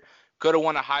last year. Could have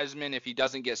won a Heisman if he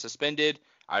doesn't get suspended.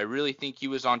 I really think he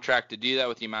was on track to do that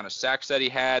with the amount of sacks that he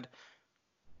had.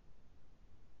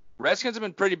 Redskins have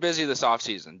been pretty busy this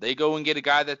offseason. They go and get a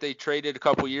guy that they traded a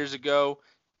couple years ago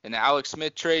in the Alex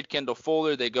Smith trade, Kendall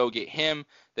Fuller. They go get him.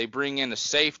 They bring in a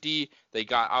safety. They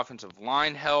got offensive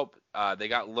line help. They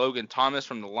got Logan Thomas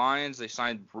from the Lions. They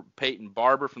signed Peyton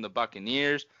Barber from the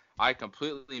Buccaneers. I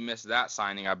completely missed that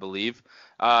signing, I believe.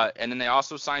 And then they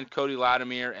also signed Cody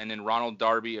Latimer and then Ronald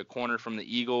Darby, a corner from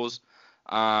the Eagles.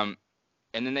 And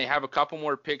then they have a couple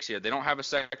more picks here. They don't have a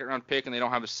second-round pick, and they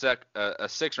don't have a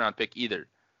sixth-round pick either.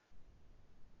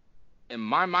 In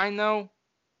my mind, though,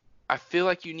 I feel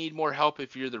like you need more help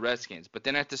if you're the Redskins. But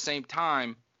then at the same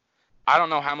time, I don't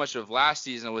know how much of last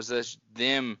season was this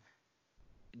them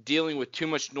dealing with too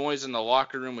much noise in the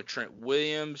locker room with Trent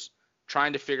Williams,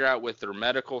 trying to figure out with their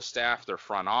medical staff, their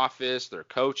front office, their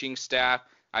coaching staff.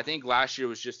 I think last year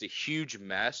was just a huge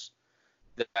mess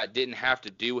that didn't have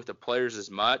to do with the players as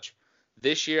much.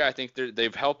 This year, I think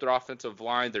they've helped their offensive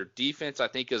line. Their defense, I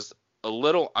think, is a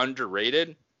little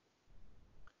underrated.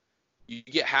 You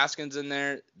get Haskins in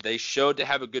there. They showed to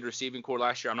have a good receiving core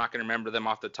last year. I'm not going to remember them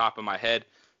off the top of my head,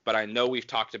 but I know we've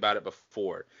talked about it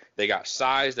before. They got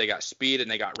size, they got speed, and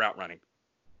they got route running.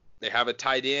 They have a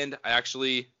tight end.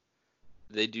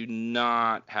 They do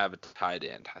not have a tight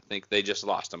end. I think they just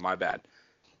lost him. My bad.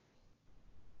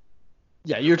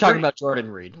 Yeah, you were talking about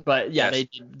Jordan Reed, but yeah, Yes.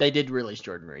 they did release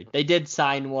Jordan Reed. They did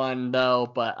sign one though,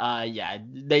 but yeah,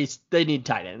 they need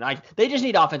tight end. Like they just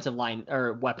need offensive line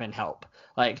or weapon help.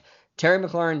 Like Terry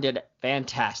McLaurin did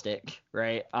fantastic,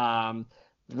 right?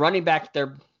 Running back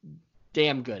they're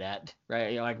damn good at,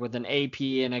 right? Like with an AP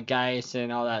and a Geis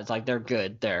and all that, it's like they're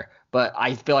good there. But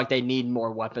I feel like they need more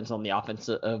weapons on the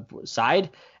offensive side,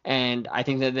 and I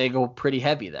think that they go pretty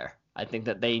heavy there. I think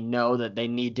that they know that they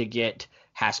need to get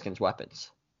Haskins weapons.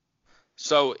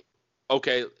 So,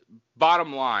 okay,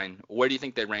 bottom line, where do you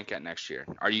think they rank at next year?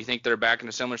 Or do you think they're back in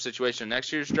a similar situation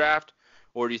next year's draft,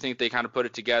 or do you think they kind of put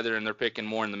it together and they're picking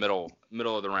more in the middle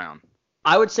of the round?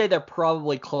 I would say they're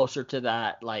probably closer to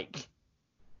that like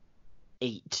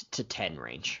 8 to 10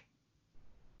 range.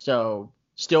 So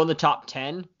still in the top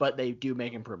 10, but they do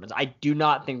make improvements. I do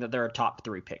not think that they're a top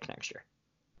 3 pick next year.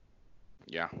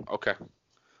 Yeah, okay.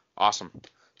 Awesome.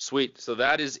 Sweet. So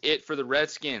that is it for the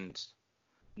Redskins.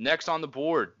 Next on the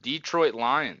board, Detroit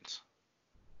Lions.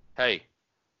 Hey,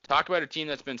 talk about a team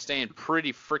that's been staying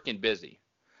pretty freaking busy.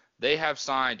 They have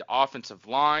signed offensive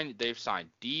line. They've signed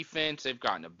defense. They've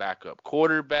gotten a backup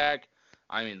quarterback.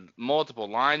 I mean, multiple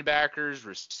linebackers,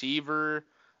 receiver.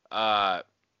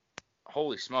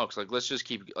 Holy smokes. Like, let's just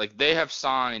keep – like, they have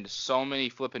signed so many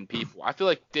flipping people. I feel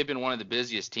like they've been one of the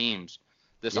busiest teams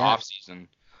this offseason.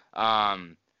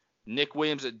 Nick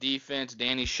Williams at defense,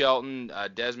 Danny Shelton,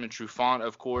 Desmond Trufant,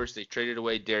 of course. They traded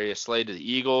away Darius Slade to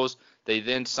the Eagles. They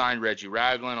then signed Reggie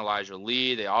Ragland, Elijah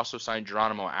Lee. They also signed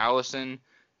Geronimo Allison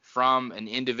from an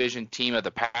in-division team of the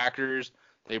Packers.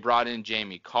 They brought in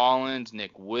Jamie Collins,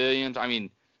 Nick Williams. I mean,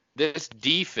 this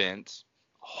defense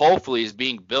hopefully is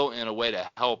being built in a way to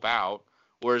help out,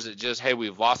 or is it just, hey,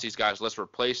 we've lost these guys, let's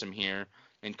replace them here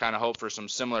and kind of hope for some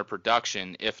similar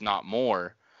production, if not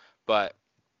more. But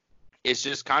it's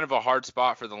just kind of a hard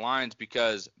spot for the Lions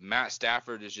because Matt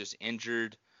Stafford is just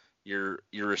injured. Your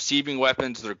receiving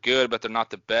weapons, they're good, but they're not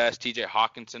the best. TJ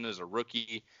Hawkinson is a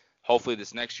rookie. Hopefully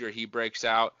this next year he breaks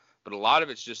out. But a lot of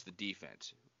it's just the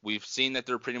defense. We've seen that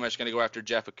they're pretty much going to go after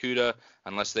Jeff Okudah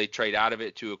unless they trade out of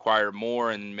it to acquire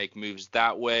more and make moves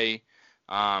that way.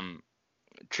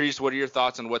 Treese, what are your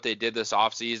thoughts on what they did this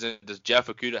offseason? Does Jeff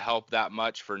Okudah help that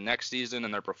much for next season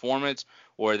and their performance,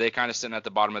 or are they kind of sitting at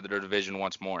the bottom of their division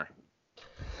once more?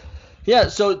 Yeah,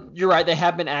 so you're right. They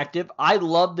have been active. I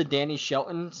love the Danny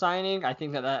Shelton signing. I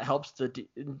think that helps to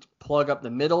plug up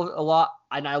the middle a lot.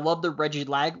 And I love the Reggie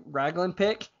Ragland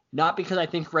pick, not because I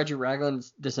think Reggie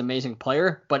Ragland's this amazing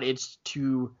player, but it's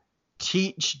to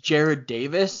teach Jared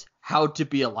Davis how to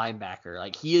be a linebacker.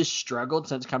 Like, he has struggled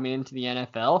since coming into the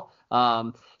NFL.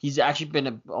 He's actually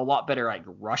been a lot better like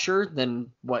rusher than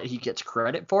what he gets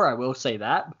credit for. I will say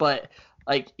that, but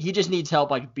like he just needs help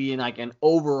like being like an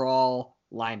overall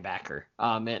linebacker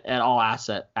at all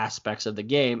aspects of the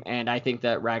game, and I think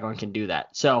that Ragland can do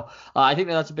that. So I think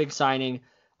that's a big signing.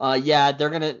 Yeah, they're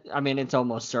gonna. I mean, it's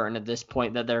almost certain at this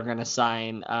point that they're gonna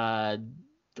sign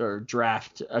or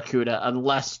draft Okudah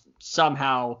unless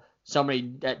somehow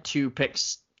somebody at 2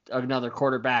 picks another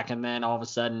quarterback, and then all of a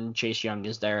sudden Chase Young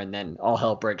is there, and then all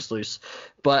hell breaks loose.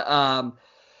 But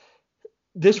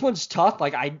This one's tough.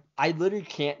 Like I literally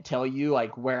can't tell you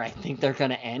like where I think they're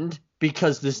gonna end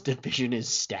because this division is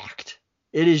stacked.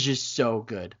 It is just so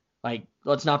good. Like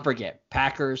let's not forget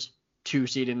Packers 2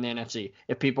 seed in the NFC.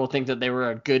 If people think that they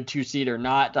were a good 2 seed or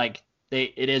not, like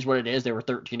it is what it is. They were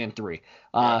 13-3.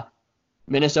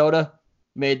 Minnesota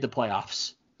made the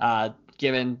playoffs.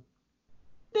 Given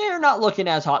they're not looking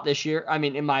as hot this year. I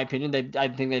mean, in my opinion, I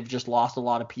think they've just lost a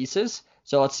lot of pieces.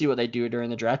 So let's see what they do during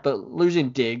the draft. But losing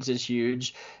Diggs is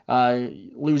huge.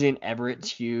 Losing Everett's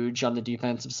huge on the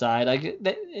defensive side. Like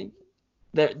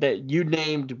that you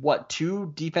named what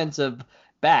 2 defensive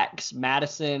backs,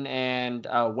 Madison and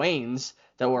Waynes,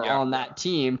 that were on that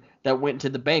team that went to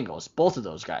the Bengals. Both of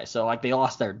those guys. So like they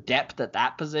lost their depth at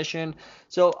that position.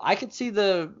 So I could see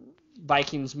the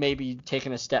Vikings maybe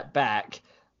taking a step back,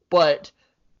 but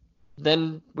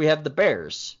then we have the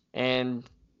Bears, and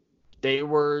they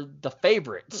were the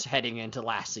favorites heading into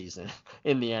last season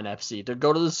in the NFC to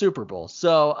go to the Super Bowl.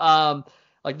 So,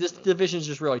 like this division is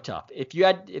just really tough. If you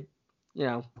had,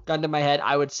 gun to my head,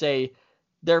 I would say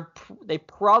they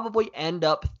probably end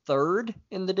up third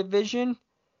in the division,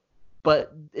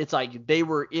 but it's like they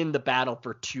were in the battle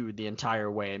for 2 the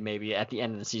entire way, and maybe at the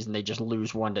end of the season they just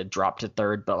lose one to drop to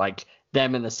third. But like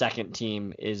them and the second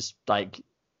team is like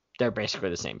they're basically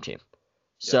the same team.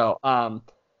 So,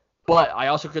 but I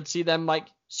also could see them like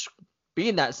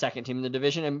being that second team in the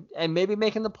division and maybe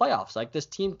making the playoffs. Like this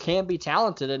team can be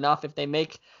talented enough if they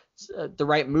make the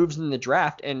right moves in the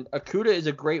draft. And Okudah is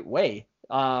a great way.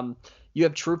 You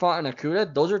have Trufant and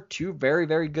Okudah. Those are 2 very,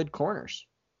 very good corners.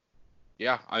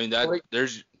 Yeah, I mean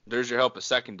there's your help at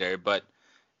secondary, but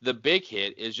the big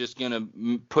hit is just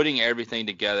putting everything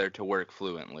together to work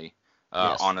fluently.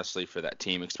 Honestly, for that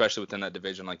team, especially within that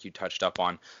division like you touched up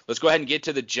on. Let's go ahead and get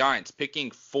to the Giants,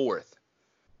 picking 4th.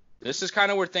 This is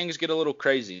kind of where things get a little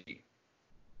crazy.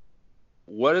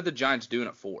 What are the Giants doing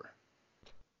at 4?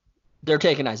 They're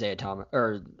taking Isaiah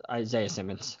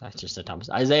Simmons. I just said Thomas.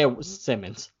 Isaiah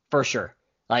Simmons, for sure.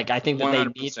 Like, I think that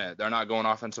 100%. They're not going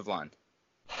offensive line.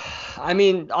 I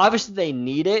mean, obviously they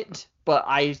need it, but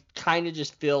I kind of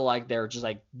just feel like they're just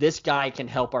like, this guy can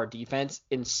help our defense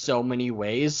in so many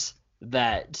ways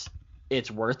that it's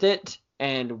worth it,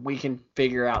 and we can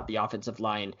figure out the offensive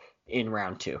line in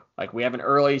round 2. Like we have an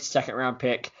early 2nd-round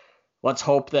pick. Let's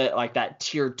hope that like that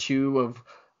tier 2 of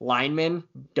linemen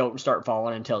don't start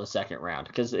falling until the 2nd round,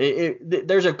 because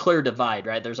there's a clear divide,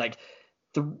 right? There's like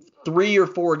 3 or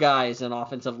 4 guys in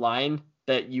offensive line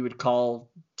that you would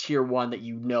call tier 1 that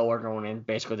are going in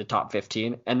basically the top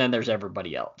 15, and then there's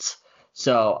everybody else.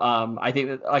 So I think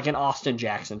that like an Austin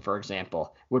Jackson, for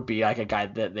example, would be like a guy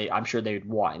that I'm sure they would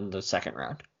want in the 2nd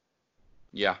round.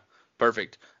 Yeah,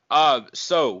 perfect.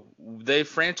 So they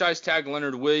franchise tag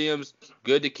Leonard Williams.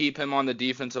 Good to keep him on the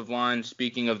defensive line.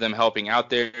 Speaking of them helping out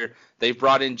there, they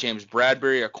brought in James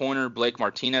Bradbury, a corner, Blake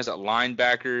Martinez at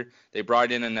linebacker. They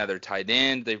brought in another tight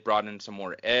end. They've brought in some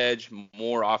more edge,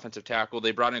 more offensive tackle.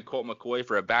 They brought in Colt McCoy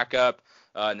for a backup,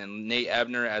 and then Nate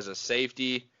Ebner as a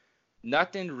safety.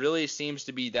 Nothing really seems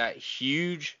to be that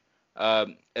huge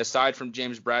aside from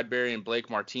James Bradbury and Blake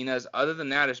Martinez. Other than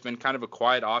that, it's been kind of a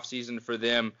quiet offseason for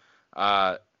them.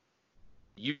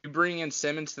 You bring in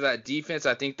Simmons to that defense,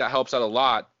 I think that helps out a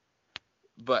lot.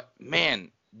 But, man,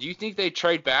 do you think they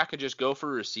trade back and just go for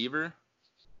a receiver?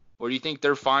 Or do you think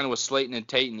they're fine with Slayton and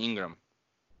Tate and Ingram?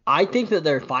 I think that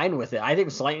they're fine with it. I think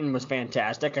Slayton was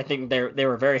fantastic. I think they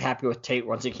were very happy with Tate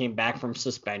once he came back from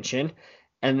suspension.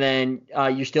 And then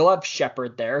you still have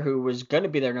Shepard there, who was going to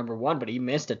be their number 1, but he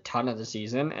missed a ton of the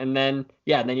season. And then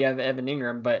you have Evan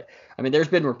Ingram. But, I mean, there's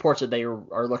been reports that they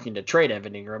are looking to trade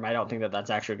Evan Ingram. I don't think that that's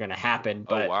actually going to happen.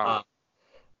 But, wow.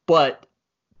 But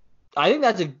I think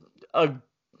that's a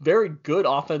very good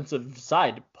offensive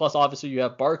side. Plus, obviously, you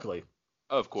have Barkley.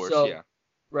 Of course, yeah.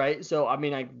 Right? So, I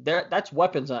mean, that's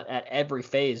weapons at every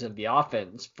phase of the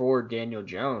offense for Daniel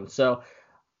Jones. So,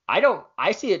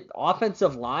 I see it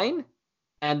offensive line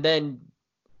and then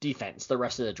defense the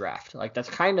rest of the draft. Like, that's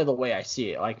kind of the way I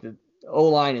see it. Like, the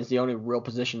O-line is the only real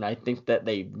position I think that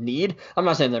they need. I'm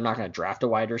not saying they're not going to draft a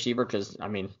wide receiver because, I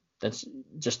mean, that's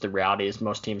just the reality is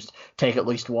most teams take at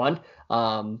least one.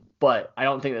 But I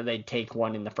don't think that they'd take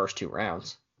one in the first 2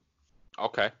 rounds.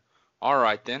 Okay. All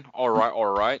right, then. All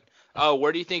right.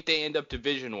 Where do you think they end up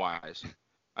division-wise?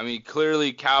 I mean,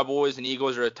 clearly Cowboys and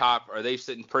Eagles are at top. Are they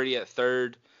sitting pretty at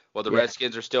 3rd while the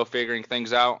Redskins are still figuring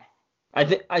things out? I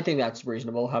think that's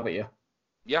reasonable. How about you?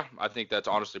 Yeah, I think that's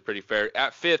honestly pretty fair.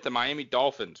 At 5th, the Miami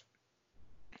Dolphins.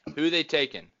 Who they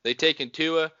taking? They taking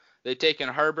Tua? They taking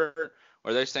Herbert?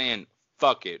 Or they're saying,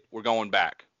 fuck it, we're going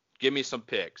back. Give me some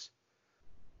picks.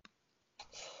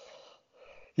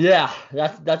 Yeah,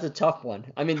 that's a tough one.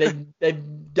 I mean,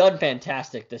 they've done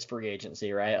fantastic this free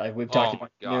agency, right? Like we've talked Oh my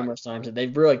about God. numerous times, and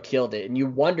they've really killed it. And you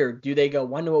wonder, do they go,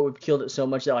 wonder what we've killed it so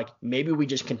much that like maybe we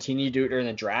just continue to do it during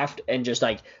the draft and just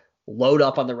like load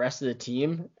up on the rest of the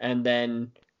team, and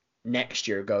then next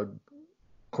year go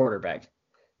quarterback.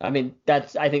 I mean,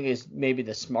 that's I think is maybe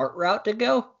the smart route to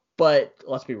go, but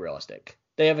let's be realistic.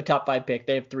 They have a top 5 pick.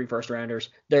 They have 3 first rounders.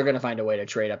 They're going to find a way to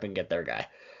trade up and get their guy.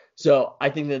 So I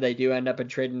think that they do end up in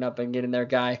trading up and getting their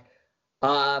guy.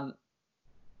 Um,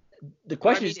 the But I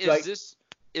question mean, is, do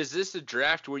I, is this a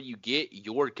draft where you get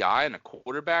your guy and a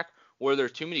quarterback, or are there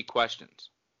too many questions?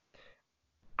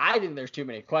 I think there's too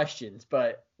many questions,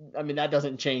 but I mean that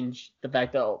doesn't change the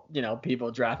fact that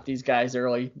people draft these guys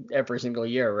early every single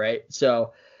year, right?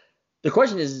 So the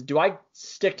question is, do I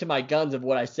stick to my guns of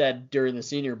what I said during the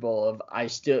Senior Bowl of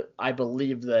I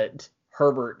believe that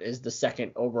Herbert is the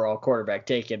second overall quarterback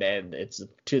taken and it's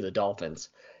to the Dolphins.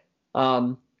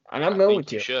 And I'm I going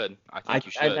think you to. should. I think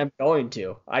you should. I'm going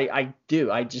to. I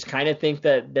do. I just kind of think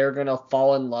that they're going to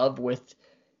fall in love with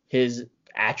his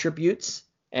attributes.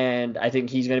 And I think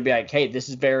he's going to be like, hey, this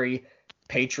is very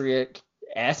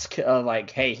Patriot-esque of like,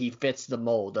 hey, he fits the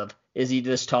mold of, is he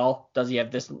this tall? Does he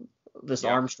have this Yeah.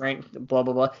 arm strength? Blah,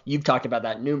 blah, blah. You've talked about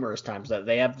that numerous times that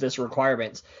they have this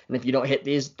requirements. And if you don't hit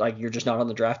these, like you're just not on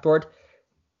the draft board.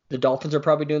 The Dolphins are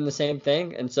probably doing the same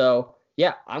thing. And so,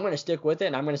 yeah, I'm going to stick with it.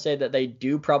 And I'm going to say that they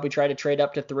do probably try to trade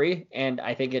up to 3. And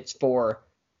I think it's for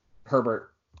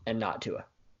Herbert and not Tua.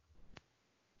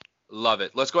 Love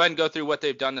it. Let's go ahead and go through what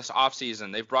they've done this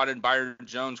offseason. They've brought in Byron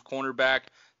Jones, cornerback.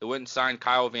 They went and signed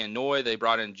Kyle Van Noy. They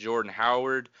brought in Jordan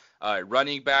Howard,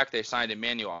 running back. They signed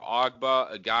Emmanuel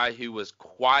Ogbah, a guy who was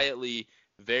quietly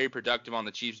very productive on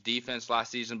the Chiefs defense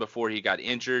last season before he got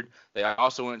injured. They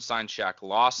also went and signed Shaq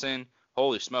Lawson.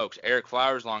 Holy smokes. Eric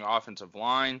Flowers along offensive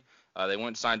line. They went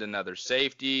and signed another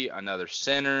safety, another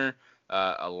center,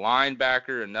 a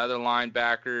linebacker, another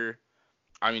linebacker.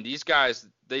 I mean, these guys,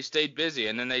 they stayed busy,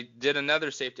 and then they did another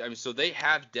safety. I mean, so they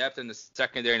have depth in the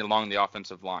secondary and along the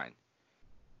offensive line.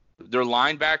 Their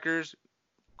linebackers,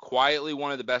 quietly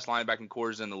one of the best linebacking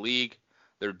corps in the league.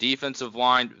 Their defensive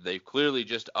line, they've clearly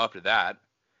just upped that.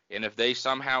 And if they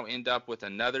somehow end up with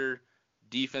another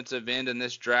defensive end in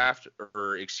this draft,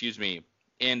 or excuse me,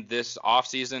 in this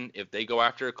offseason, if they go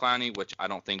after a Clowney, which I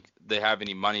don't think they have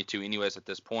any money to anyways at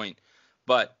this point,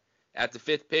 but at the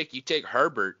 5th pick, you take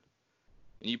Herbert,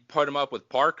 and you put him up with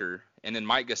Parker and then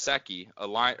Mike Gesicki,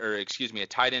 a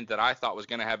tight end that I thought was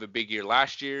going to have a big year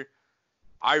last year.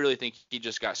 I really think he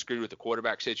just got screwed with the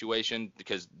quarterback situation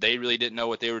because they really didn't know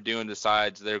what they were doing.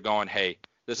 Besides, they're going, hey,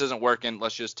 this isn't working.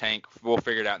 Let's just tank. We'll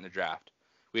figure it out in the draft.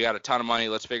 We got a ton of money.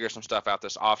 Let's figure some stuff out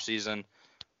this offseason.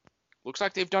 Looks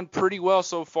like they've done pretty well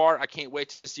so far. I can't wait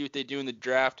to see what they do in the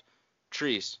draft.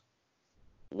 Treese,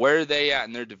 where are they at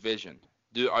in their division?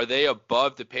 Are they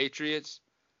above the Patriots?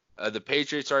 The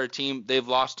Patriots are a team. They've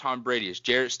lost Tom Brady. Is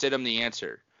Jarrett Stidham the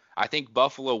answer? I think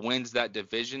Buffalo wins that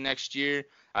division next year.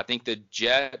 I think the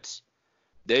Jets,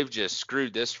 they've just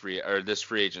screwed this free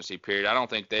agency period. I don't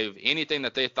think anything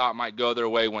that they thought might go their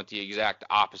way went the exact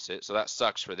opposite. So that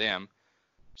sucks for them.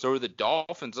 So are the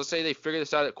Dolphins. Let's say they figure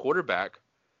this out at quarterback.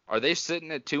 Are they sitting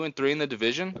at 2 and 3 in the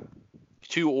division?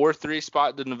 2 or 3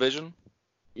 spot in the division?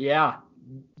 Yeah,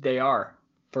 they are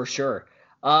for sure.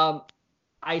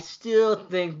 I still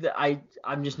think that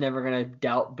I'm just never gonna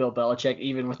doubt Bill Belichick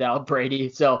even without Brady.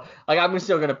 So like I'm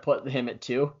still gonna put him at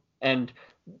 2, and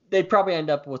they probably end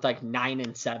up with like 9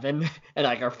 and 7 and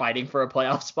like are fighting for a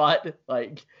playoff spot.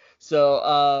 Like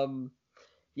so,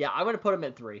 yeah, I'm gonna put him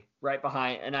at 3, right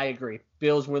behind. And I agree,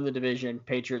 Bills win the division,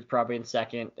 Patriots probably in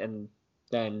 2nd, and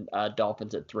then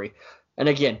Dolphins at 3. And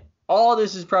again, all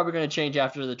this is probably gonna change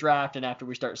after the draft and after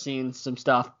we start seeing some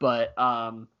stuff, but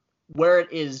where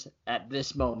it is at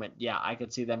this moment, yeah, I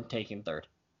could see them taking 3rd.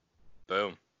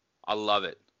 Boom. I love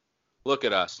it. Look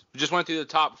at us. We just went through the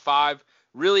top 5.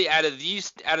 Really, out of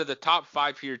the top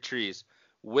 5 here, Trees,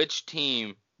 which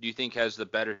team do you think has the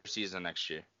better season next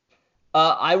year?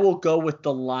 I will go with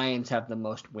the Lions have the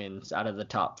most wins out of the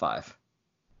top 5.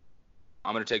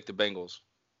 I'm going to take the Bengals.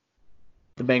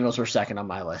 The Bengals were 2nd on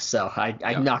my list, so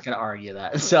I'm not going to argue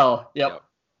that. So, yep.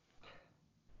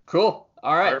 Cool.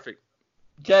 All right. Perfect.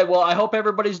 Okay, well, I hope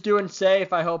everybody's doing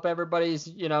safe. I hope everybody's,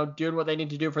 doing what they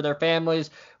need to do for their families.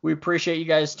 We appreciate you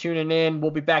guys tuning in. We'll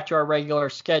be back to our regular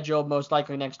schedule most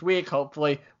likely next week.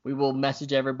 Hopefully, we will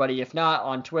message everybody, if not,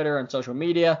 on Twitter and social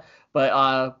media.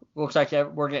 But looks like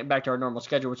we're getting back to our normal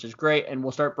schedule, which is great. And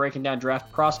we'll start breaking down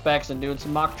draft prospects and doing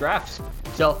some mock drafts.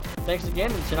 So, thanks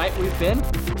again. And tonight we've been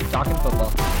talking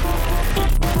football.